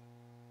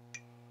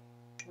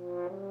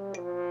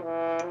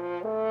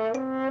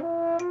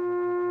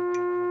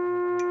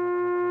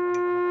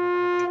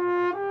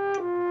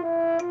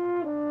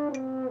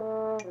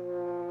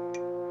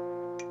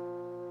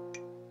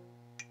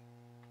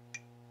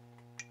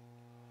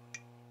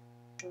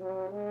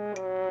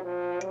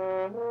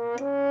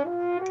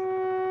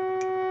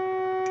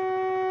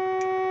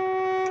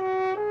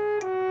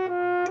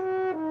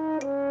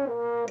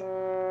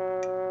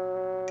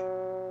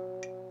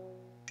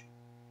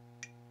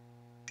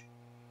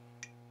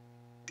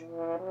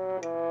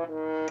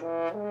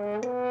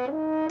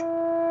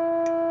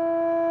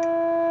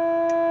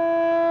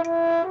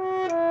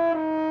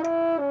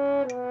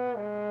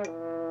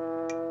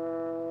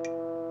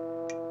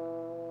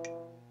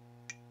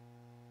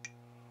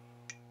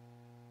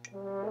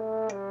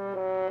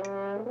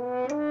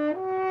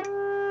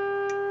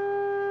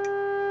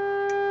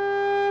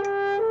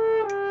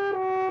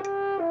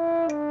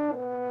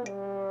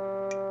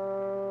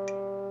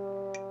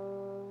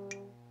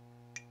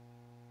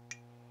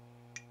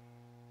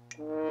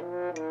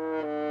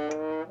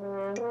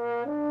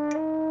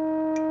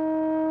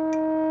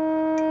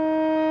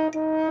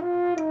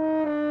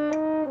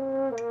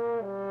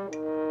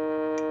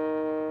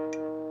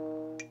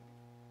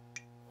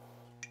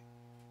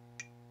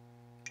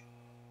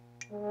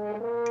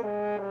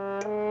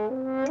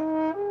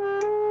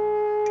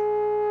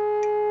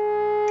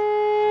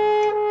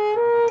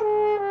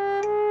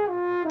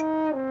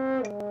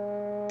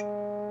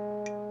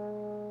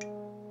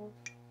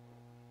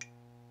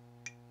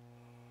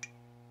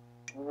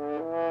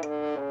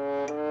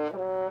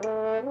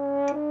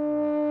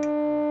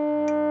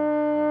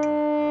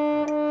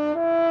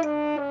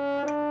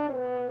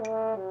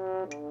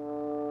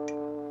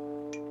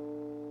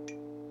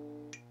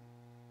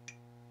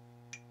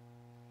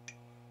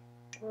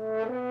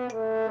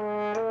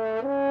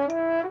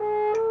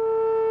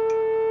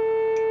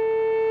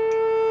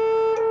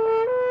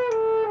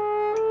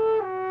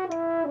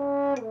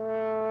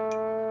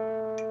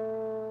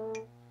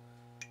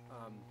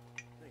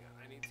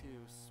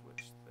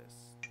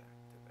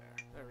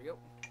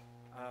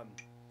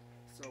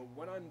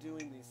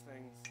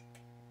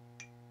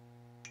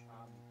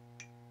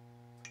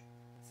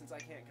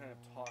 since I can't kind of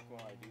talk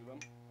while I do them,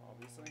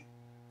 obviously,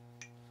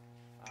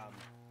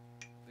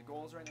 the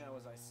goals right now,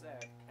 as I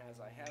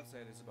have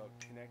said, is about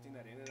connecting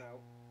that in and out,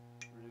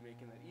 really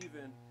making that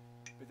even,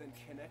 but then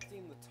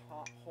connecting the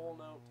top whole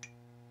note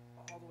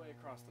all the way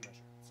across the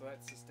measure. So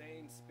that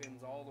sustain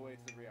spins all the way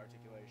to the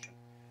rearticulation,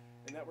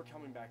 and that we're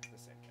coming back to the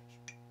same pitch.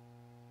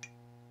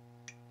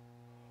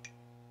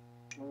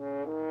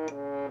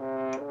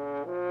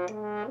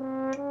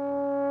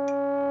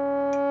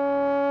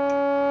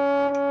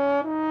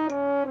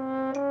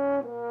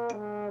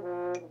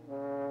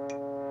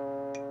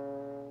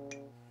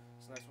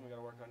 So next one we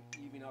gotta work on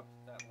evening up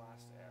that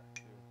last air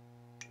too.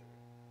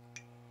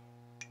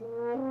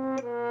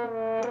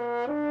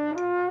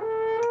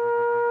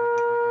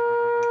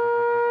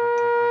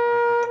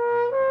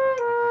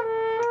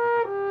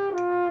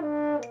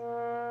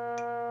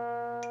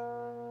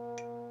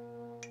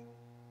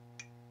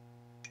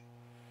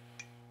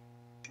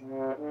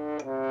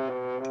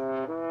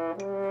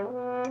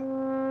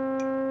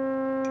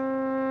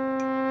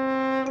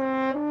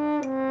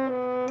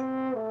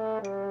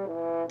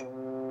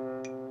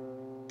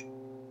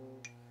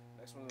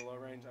 Next one in the low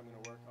range, I'm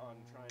going to work on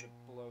trying to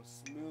blow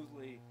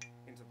smoothly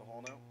into the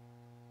whole note.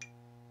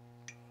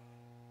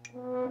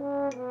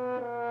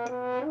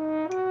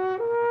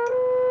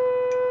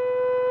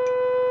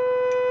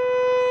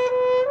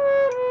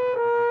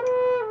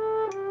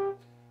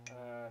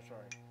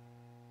 Sorry.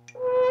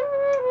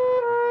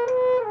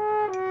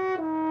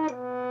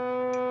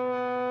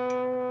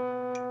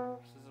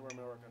 So this is where I'm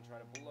going to work on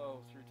trying to blow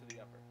through to the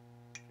upper.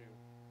 2, 3.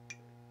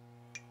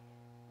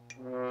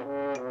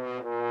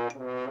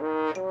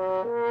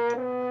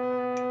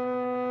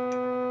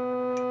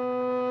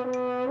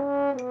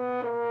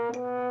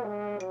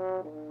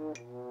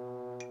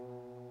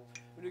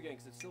 We do again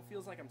because it still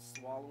feels like I'm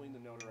swallowing the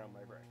note around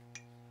my break,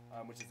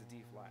 which is a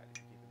D flat if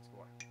you keep in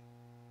score.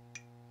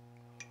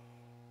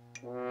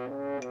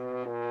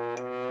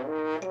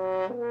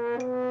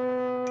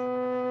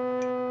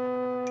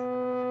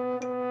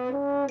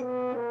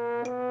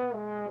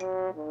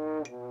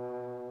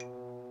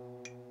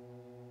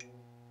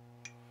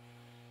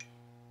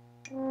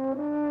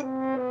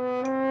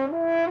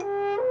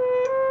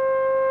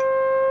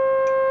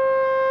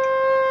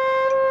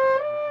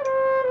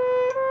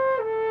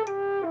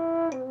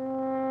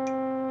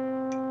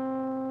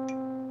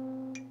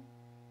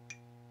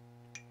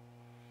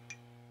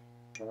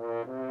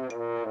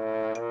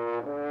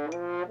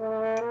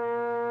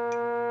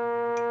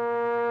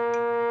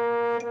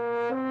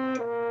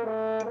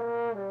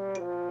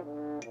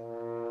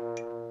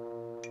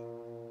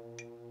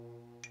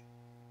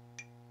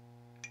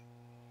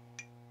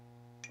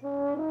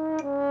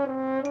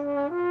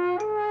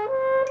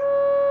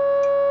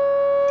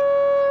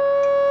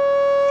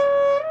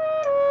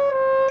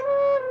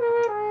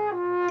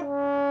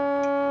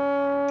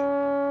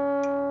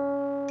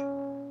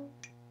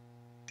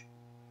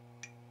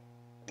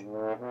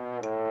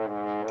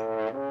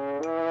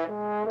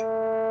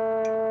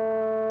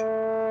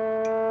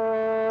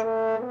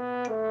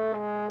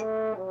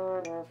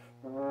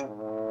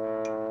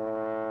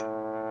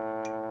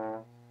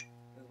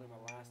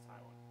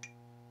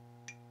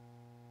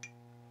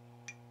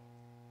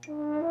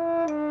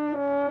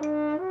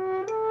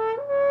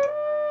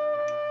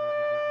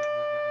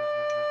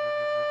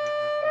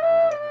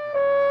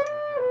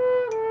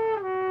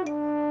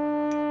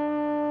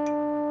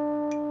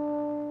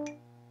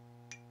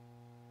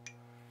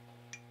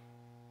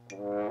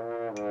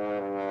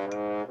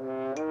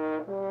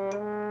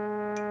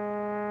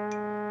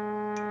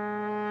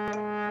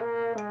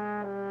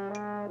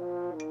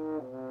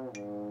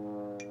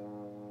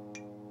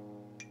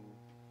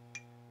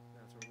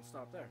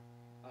 Stop there.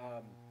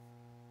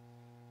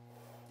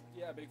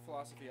 Yeah, big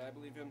philosophy I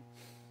believe in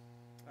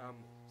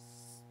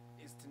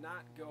is to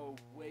not go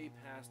way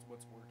past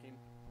what's working.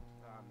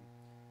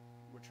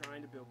 We're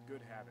trying to build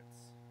good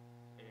habits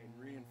and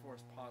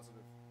reinforce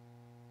positive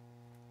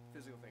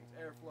physical things,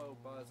 airflow,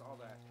 buzz, all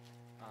that.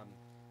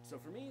 So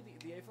for me,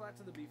 the A flat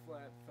to the B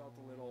flat felt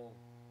a little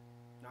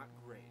not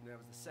great, and that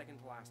was the second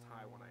to last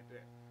high one I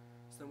did.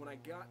 So then when I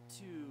got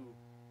to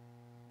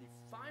the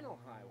final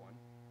high one,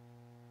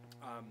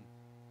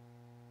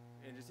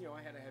 and just, I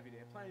had a heavy day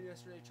of playing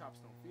yesterday,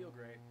 chops don't feel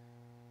great,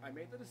 I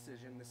made the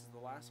decision, this is the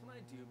last one I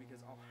do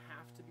because I'll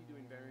have to be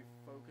doing very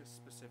focused,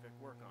 specific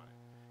work on it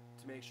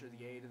to make sure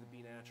the A to the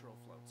B natural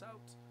floats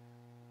out.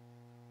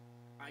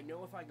 I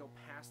know if I go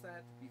past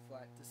that, B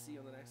flat to C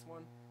on the next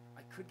one,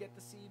 I could get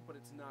the C, but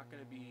it's not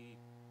going to be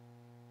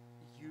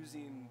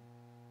using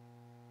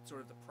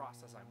sort of the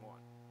process I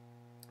want.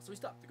 So we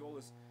stopped. The goal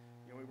is,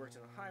 we worked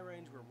in a high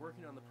range, we're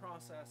working on the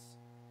process.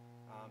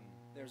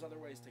 There's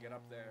other ways to get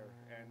up there,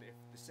 and if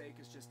the sake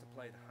is just to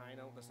play the high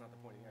note, that's not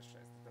the point of the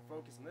exercise. The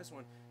focus in this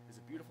one is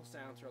a beautiful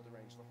sound throughout the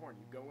range of the horn.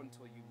 You go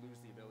until you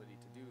lose the ability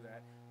to do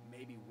that,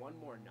 maybe one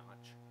more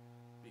notch,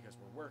 because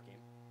we're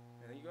working,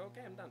 and then you go,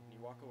 okay, I'm done, and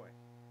you walk away.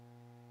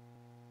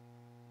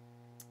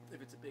 If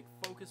it's a big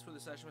focus for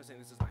the session, I'm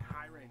saying this is my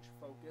high range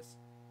focus,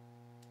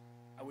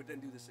 I would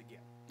then do this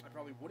again. I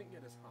probably wouldn't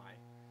get as high,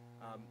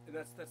 and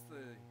that's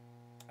the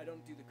I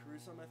don't do the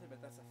Caruso method,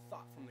 but that's a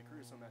thought from the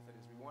Caruso method,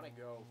 is we want to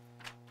go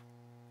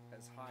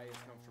as high as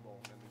comfortable,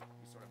 and then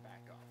we sort of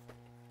back off.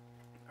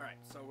 Alright,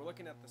 so we're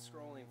looking at the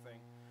scrolling thing.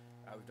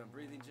 We've done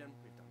breathing gym,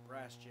 we've done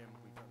brass gym,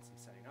 we've done some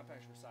setting up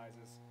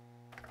exercises,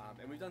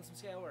 and we've done some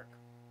scale work.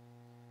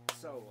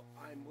 So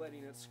I'm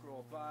letting it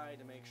scroll by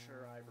to make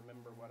sure I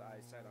remember what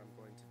I said I'm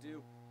going to do.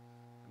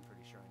 I'm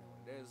pretty sure I know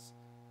what it is.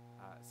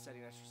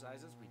 Setting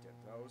exercises, we did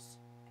those.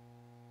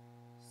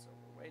 So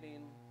we're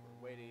waiting.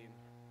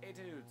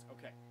 Etudes,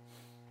 okay.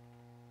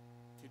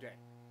 Today.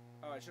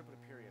 Oh, I should put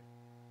a period.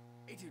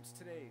 Etudes,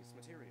 today's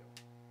material.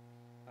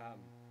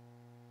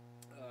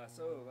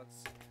 So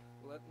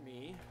let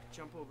me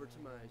jump over to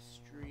my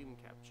stream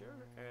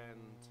capture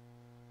and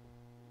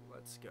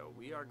let's go.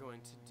 We are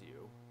going to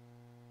do.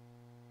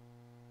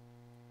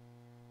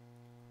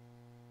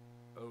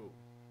 Oh,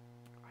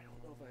 I don't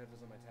know if I have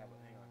this on my tablet.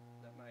 Hang on,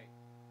 that might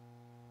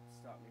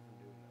stop me from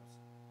doing this.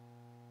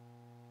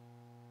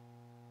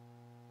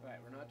 Alright,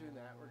 we're not doing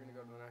that. We're going to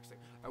go to the next thing.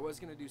 I was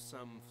going to do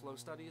some flow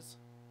studies,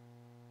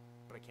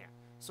 but I can't.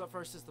 So up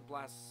first is the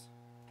blast.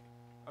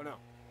 Oh no.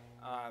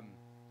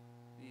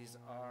 These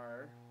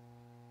are.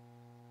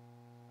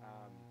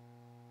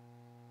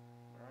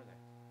 Where are they?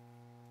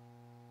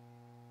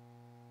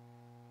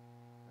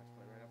 That's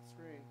play right off the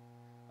screen.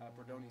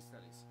 Bordoni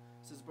studies.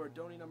 This is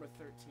Bordoni number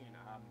 13.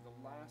 The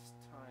last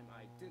time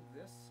I did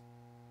this,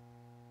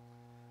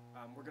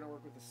 we're going to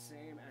work with the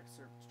same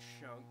excerpt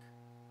chunk.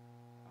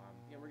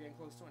 Yeah, we're getting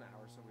close to an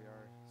hour, so we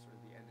are sort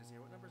of the end is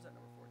here. What number is that?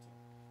 Number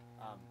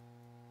 14.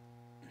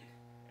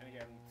 And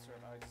again, sort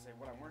of I like to say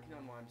what I'm working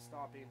on while I'm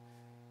stopping.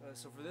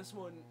 So for this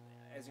one,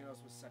 as you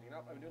noticed, was setting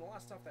up. I've been doing a lot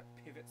of stuff that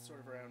pivots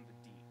sort of around the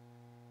D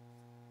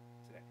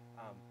today.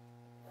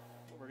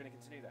 But we're going to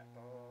continue that.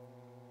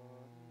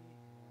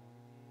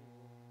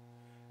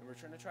 And we're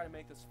trying to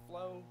make this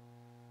flow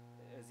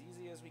as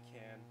easy as we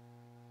can.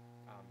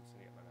 Just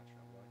gonna get my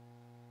metronome going.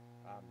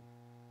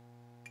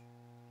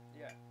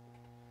 Yeah.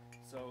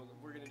 So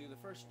we're gonna do the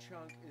first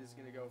chunk is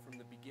gonna go from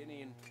the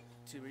beginning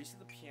to where you see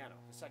the piano,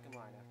 the second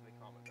line after the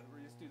comma. But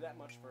we're just do that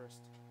much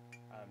first,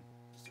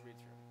 just to read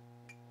through.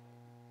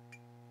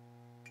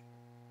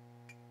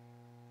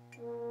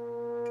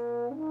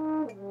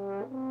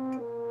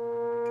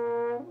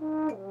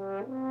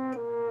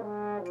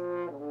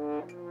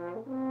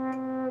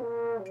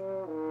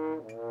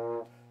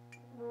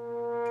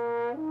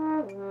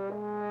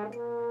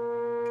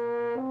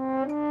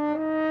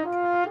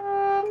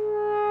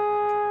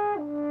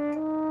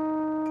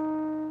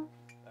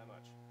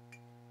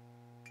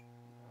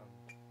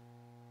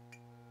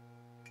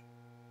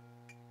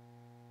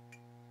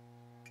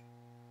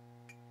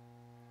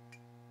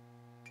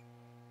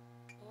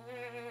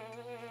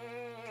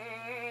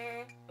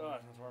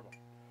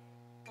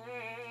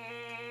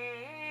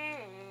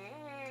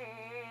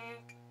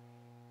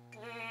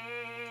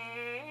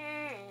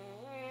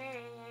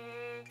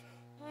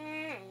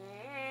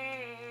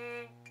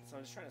 So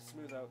I'm just trying to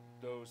smooth out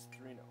those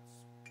three notes,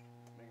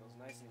 make those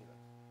nice and even.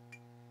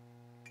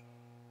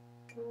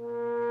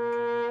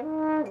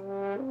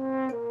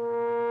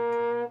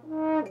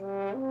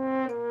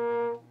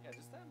 Yeah,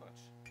 just that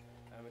much.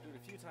 I'm gonna do it a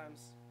few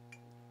times.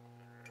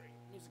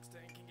 Music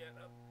stand can get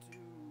up to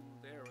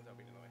there without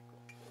being in the way. Cool.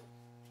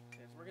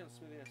 Okay, so we're gonna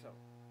smooth this out.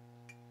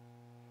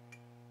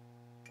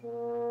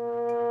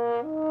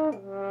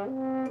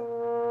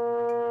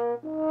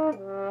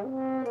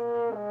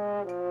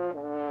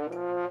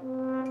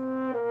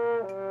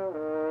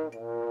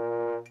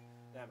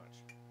 That much.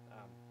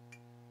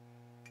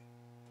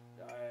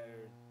 I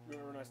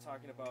remember when I was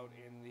talking about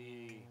in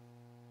the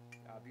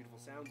Beautiful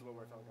Sounds about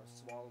where I felt like I was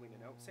swallowing a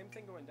note. Same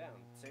thing going down.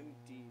 Same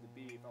D to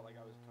B. Felt like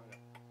I was kind of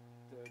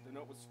the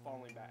note was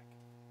falling back.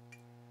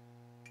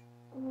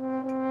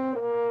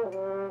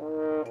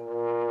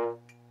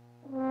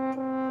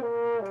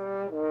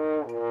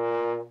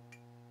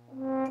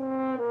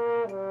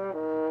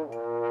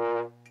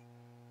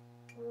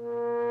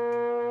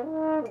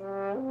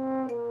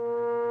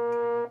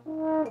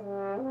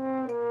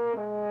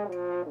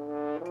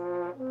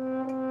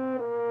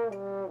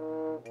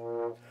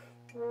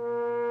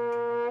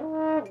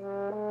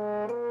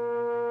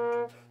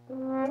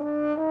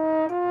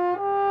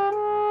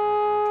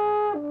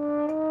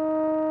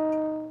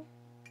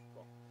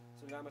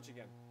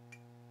 Again.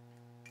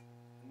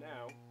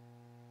 Now,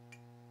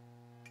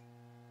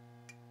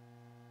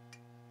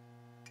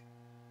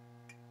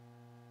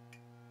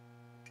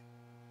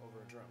 over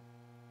a drum.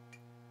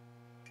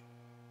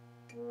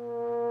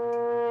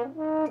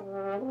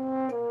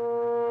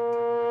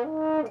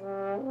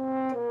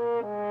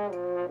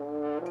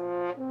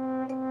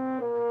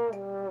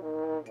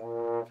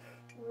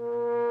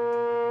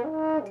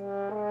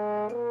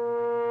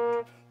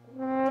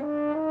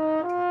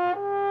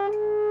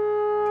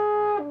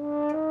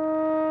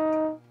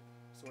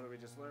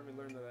 We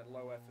learned that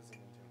low F is an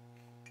in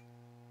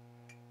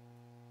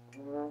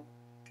tune.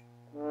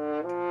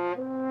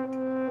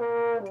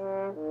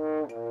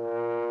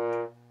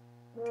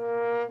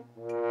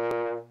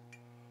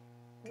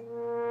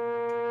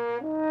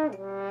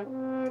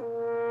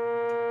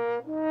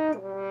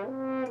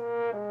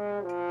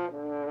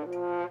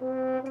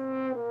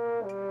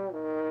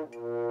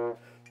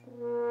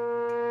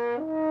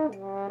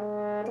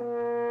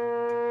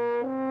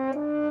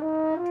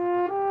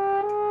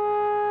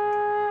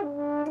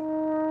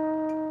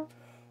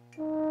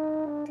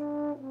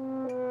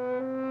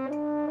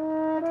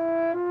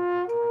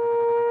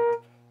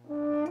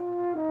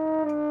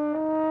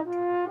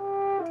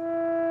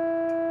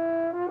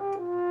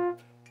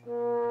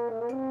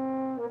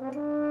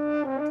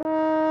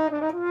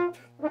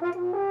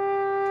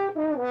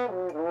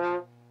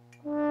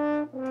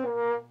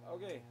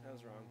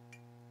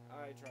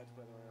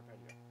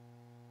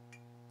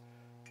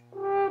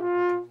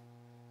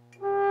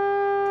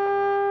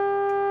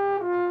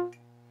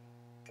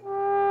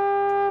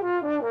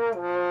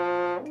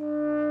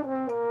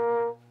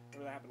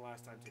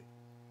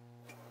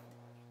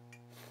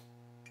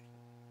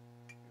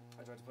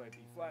 tried to play a B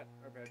flat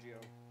arpeggio,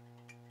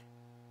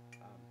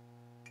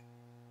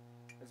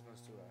 as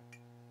opposed to a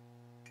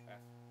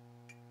F.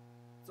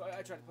 So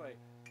I tried to play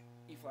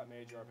E flat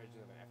major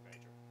arpeggio and F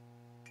major.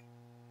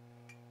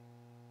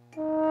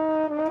 Do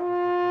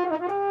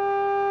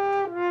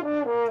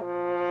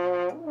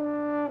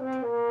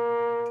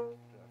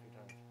that a few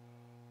times.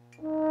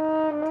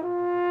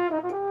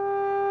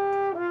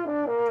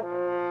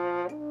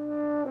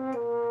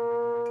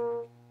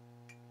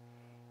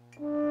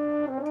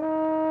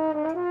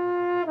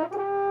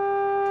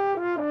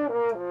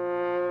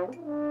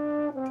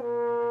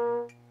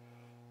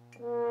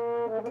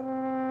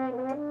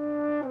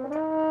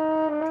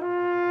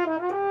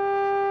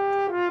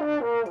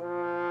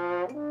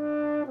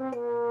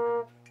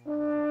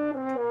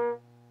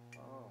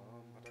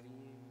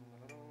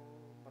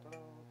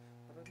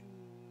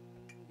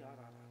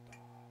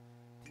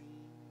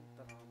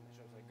 It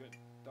shows like good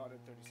dotted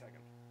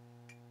 30-second.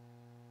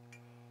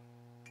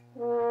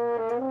 So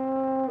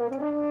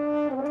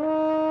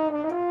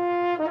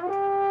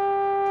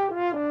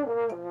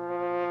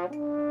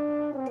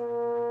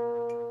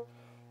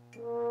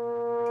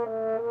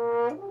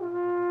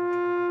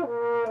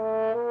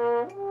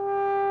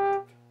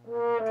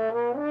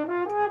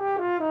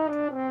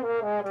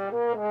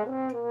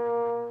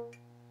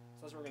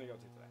that's what we're going to go to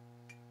today.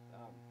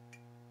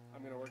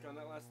 I'm going to work on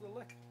that last little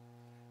lick.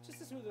 Just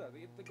to smooth it out.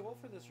 The goal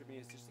for this for me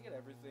is just to get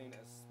everything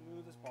as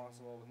smooth as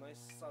possible with nice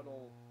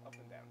subtle up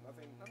and down.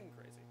 Nothing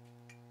crazy.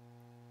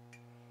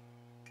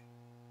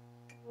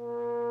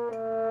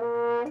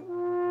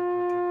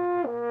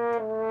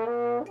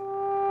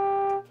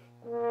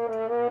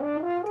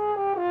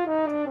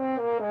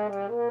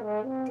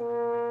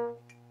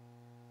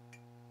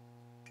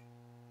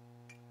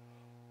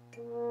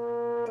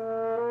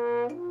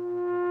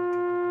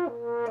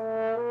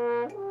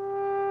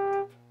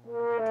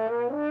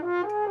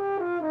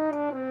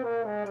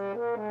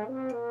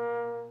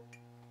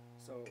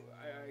 So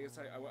I guess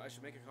I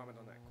should make a comment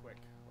on that quick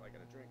while I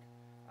get a drink.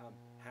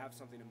 Have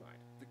something in mind.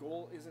 The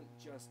goal isn't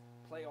just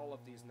play all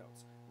of these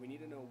notes. We need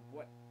to know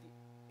what the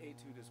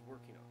etude is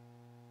working on,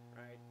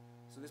 right?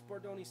 So this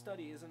Bordoni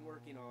study isn't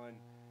working on,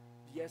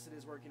 yes, it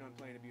is working on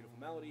playing a beautiful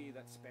melody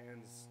that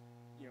spans,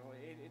 you know,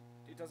 it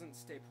doesn't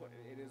stay put.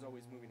 It is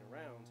always moving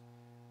around.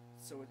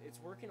 So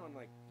it's working on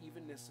like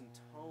evenness and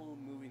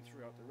tone moving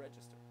throughout the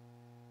register.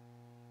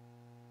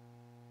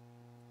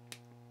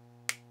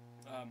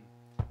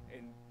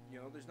 And you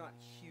know, there's not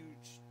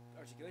huge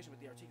articulation, but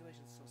the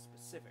articulation is so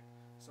specific.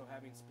 So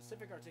having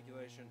specific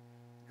articulation,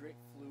 great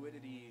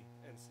fluidity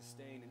and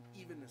sustain and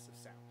evenness of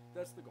sound.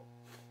 That's the goal.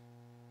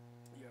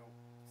 You know,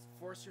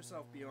 force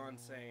yourself beyond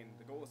saying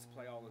the goal is to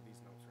play all of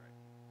these notes right.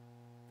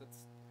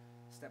 That's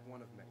step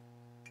one of many.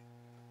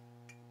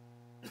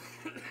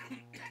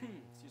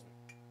 Excuse me.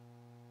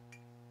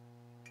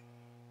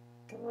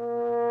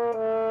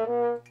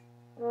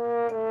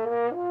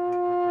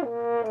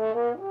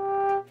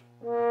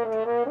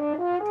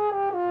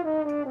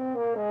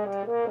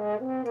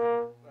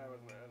 That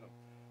was my rhythm.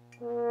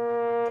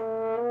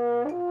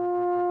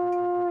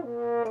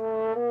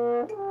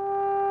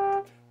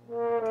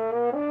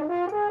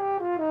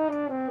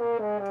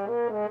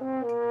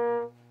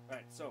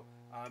 Alright, so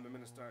I'm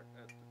going to start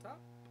at the top,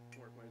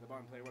 work my way to the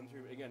bottom, play 1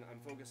 through. Again, I'm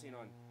focusing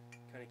on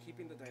kind of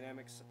keeping the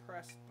dynamics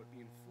suppressed, but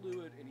being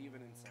fluid and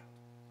even in sound.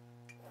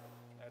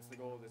 That's the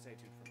goal of this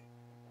etude for me.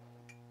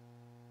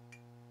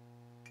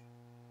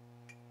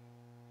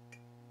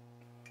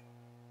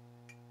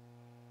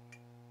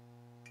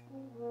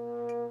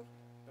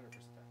 Better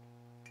first attack.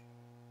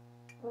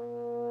 There it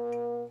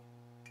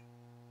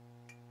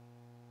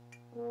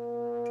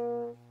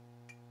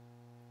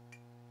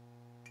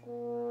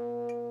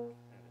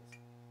is.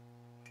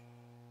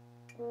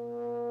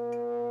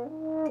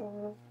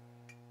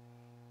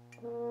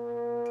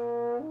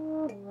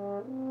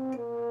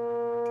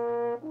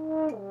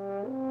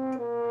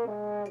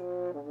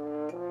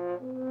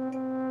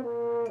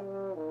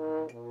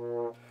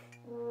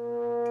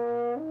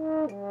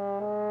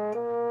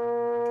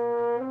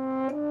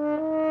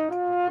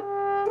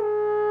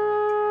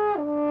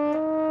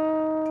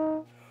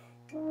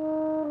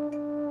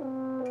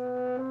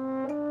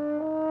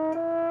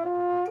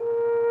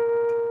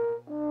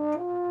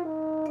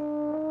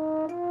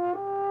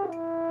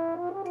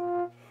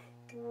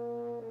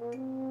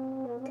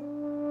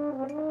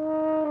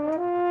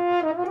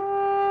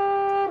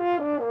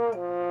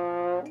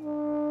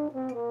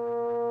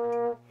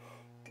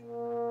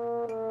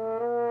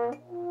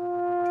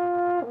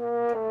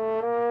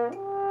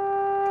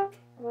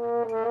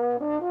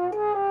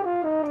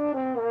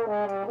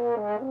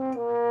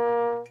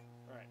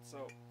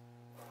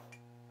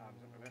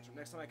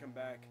 Next time I come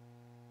back,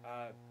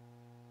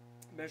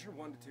 measure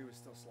 1 to 2 is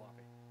still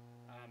sloppy.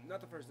 Not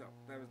the first note.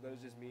 That was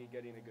just me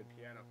getting a good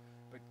piano,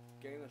 but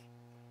getting this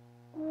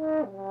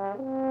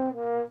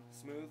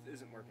smooth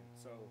isn't working.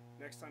 So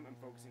next time I'm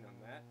focusing on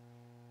that,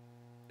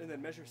 and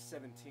then measure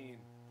 17.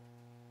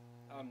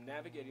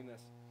 Navigating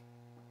this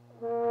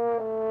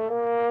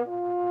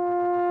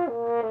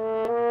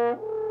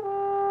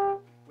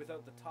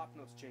without the top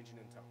notes changing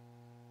in tone.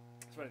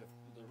 So I did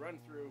the run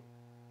through.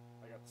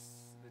 I got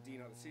the D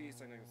not the C,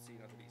 so I'm going to C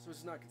not the D. So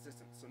it's not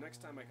consistent. So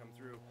next time I come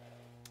through,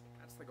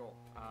 that's the goal.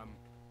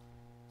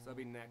 So that'll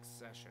be next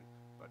session.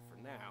 But for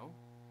now,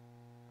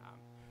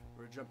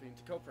 we're jumping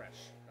to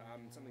Copresh,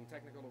 something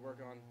technical to work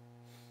on.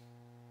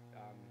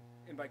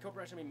 And by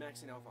Copresh, I mean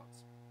Maxine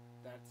Alphonse.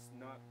 That's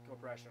not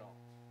Copresh at all.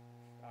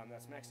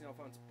 That's Maxine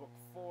Alphonse, book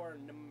 4,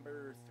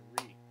 number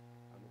 3.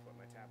 I'm going to put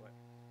my tablet.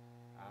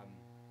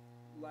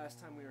 Last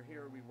time we were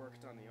here, we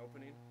worked on the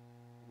opening.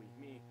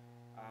 Me.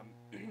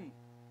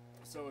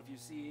 So if you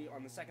see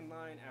on the second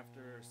line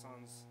after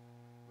sans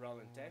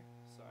ralente,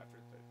 so after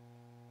the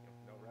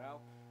no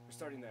ral, we're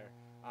starting there.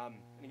 And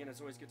again,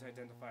 it's always good to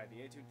identify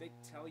the etude. They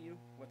tell you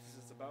what this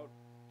is about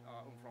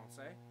en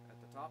français at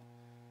the top,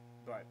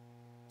 but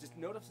just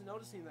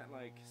noticing that,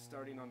 like,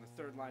 starting on the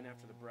third line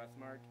after the breath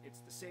mark, it's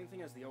the same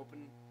thing as the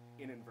open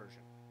in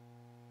inversion.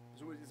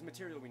 So it's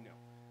material we know.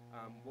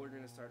 We're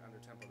going to start under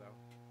tempo though.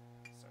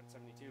 Start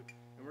 72,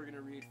 and we're going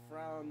to read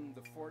from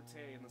the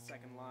forte in the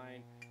second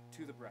line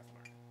to the breath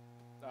mark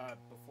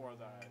before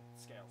the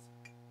scales.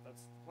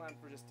 That's the plan,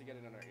 for just to get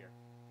it in our ear.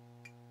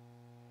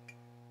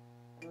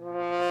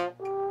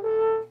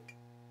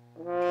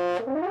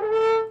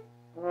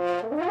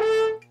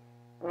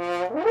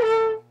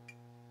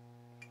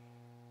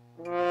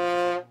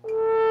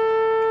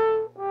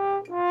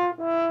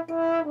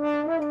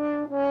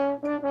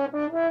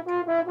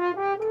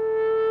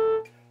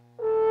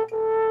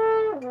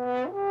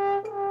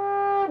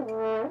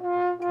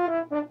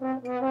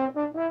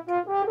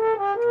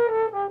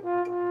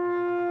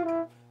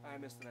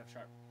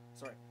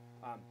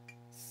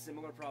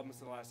 Similar problems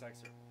to the last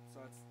excerpt, so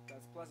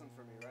that's pleasant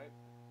for me, right?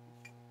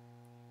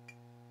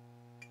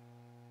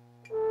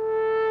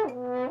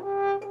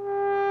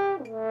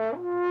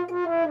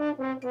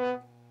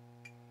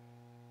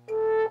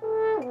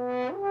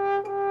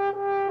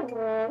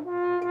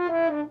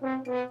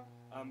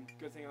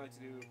 Good thing I like to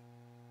do,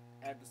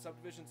 add the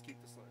subdivisions,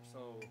 keep the slur.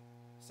 So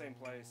same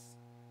place,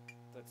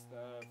 that's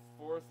the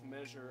fourth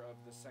measure of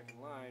the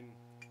second line.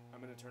 I'm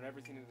going to turn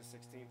everything into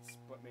 16ths,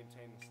 but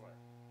maintain the slur.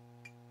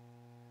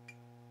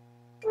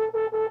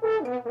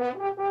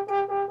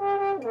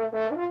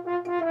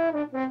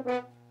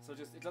 So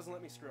just, it doesn't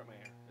let me screw up my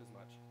hair as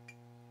much.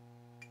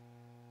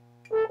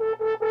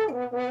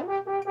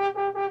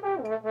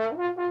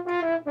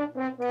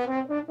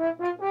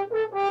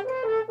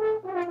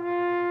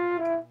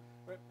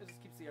 But it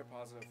just keeps the air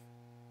positive.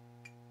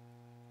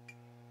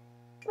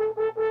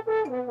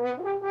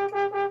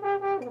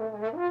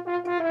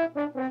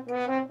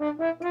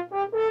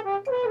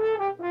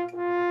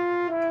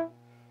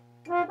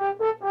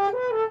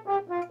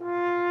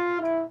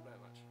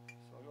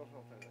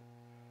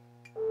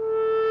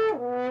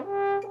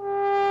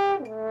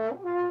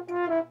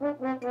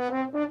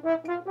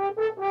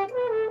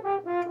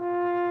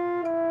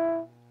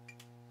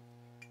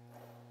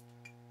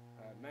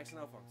 Maxine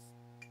Alphonse.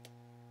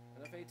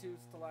 Enough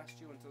etudes to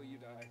last you until you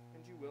die,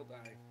 and you will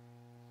die.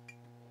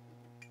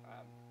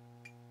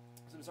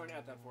 So I'm starting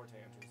at that forte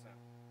entrance now.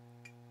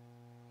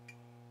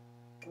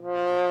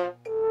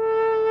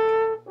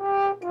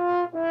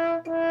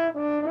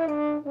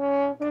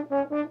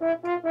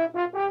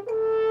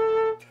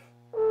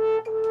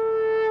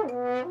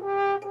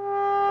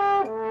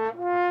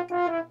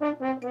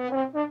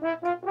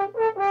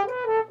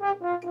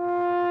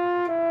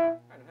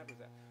 I'm happy with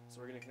that. So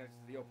we're going to connect it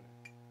to the opening.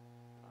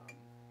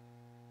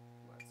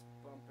 Let's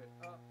bump it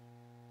up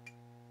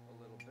a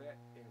little bit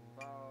in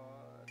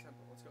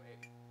tempo. Let's go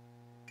 80.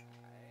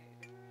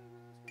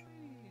 Let's go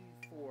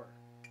 84.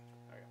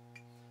 There we go.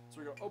 So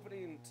we go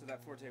opening to that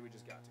forte we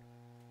just got to.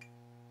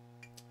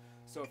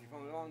 So if you're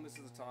following along, this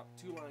is the top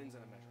 2 lines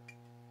and a measure.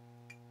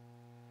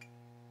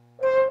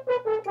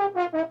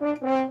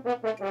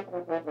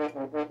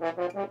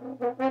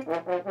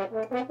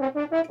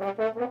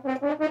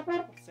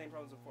 Same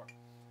problems before.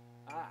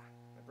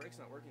 My brake's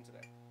not working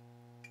today.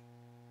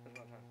 There's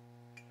no time.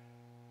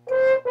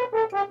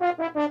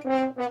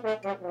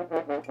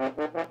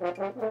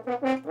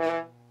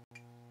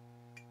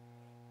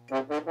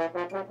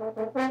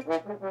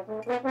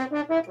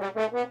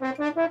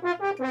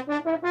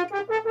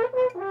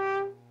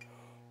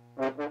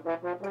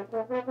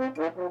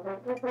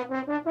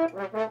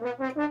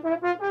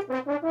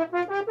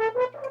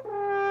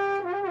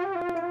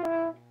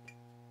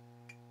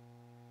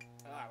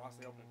 I lost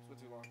the opening. It's way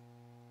too long.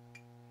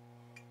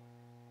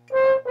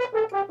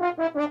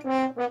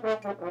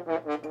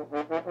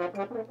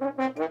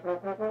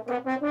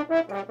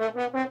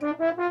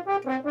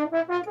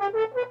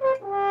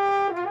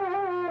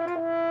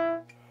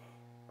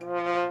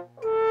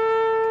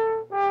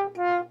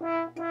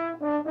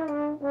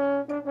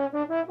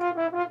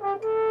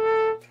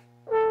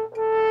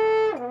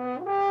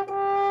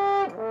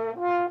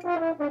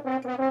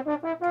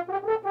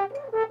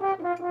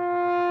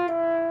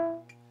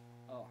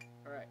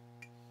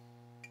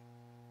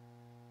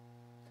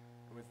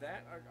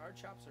 Our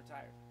chops are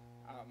tired.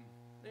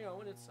 You know,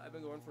 and I've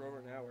been going for over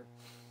an hour,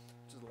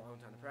 which is a long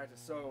time to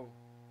practice. So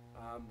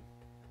I'm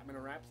going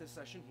to wrap this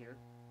session here.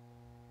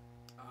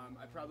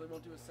 I probably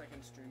won't do a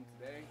second stream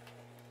today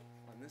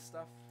on this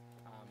stuff.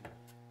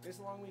 It's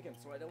a long weekend,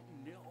 so I don't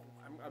know.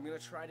 I'm going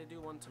to try to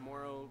do one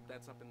tomorrow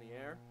that's up in the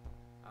air.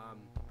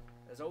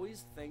 As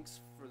always, thanks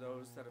for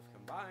those that have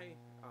come by.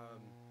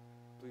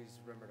 Please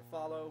remember to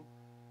follow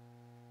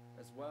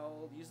as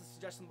well. Use the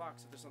suggestion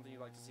box if there's something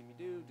you'd like to see me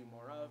do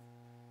more of.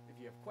 If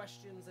you have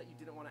questions that you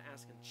didn't want to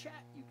ask in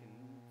chat, you can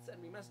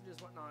send me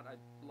messages, whatnot. I'd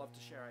love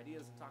to share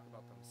ideas and talk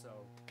about them. So,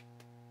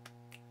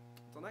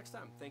 until next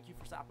time, thank you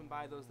for stopping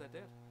by, those that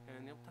did.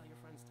 And tell your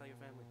friends, tell your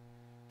family,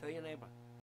 tell your neighbor.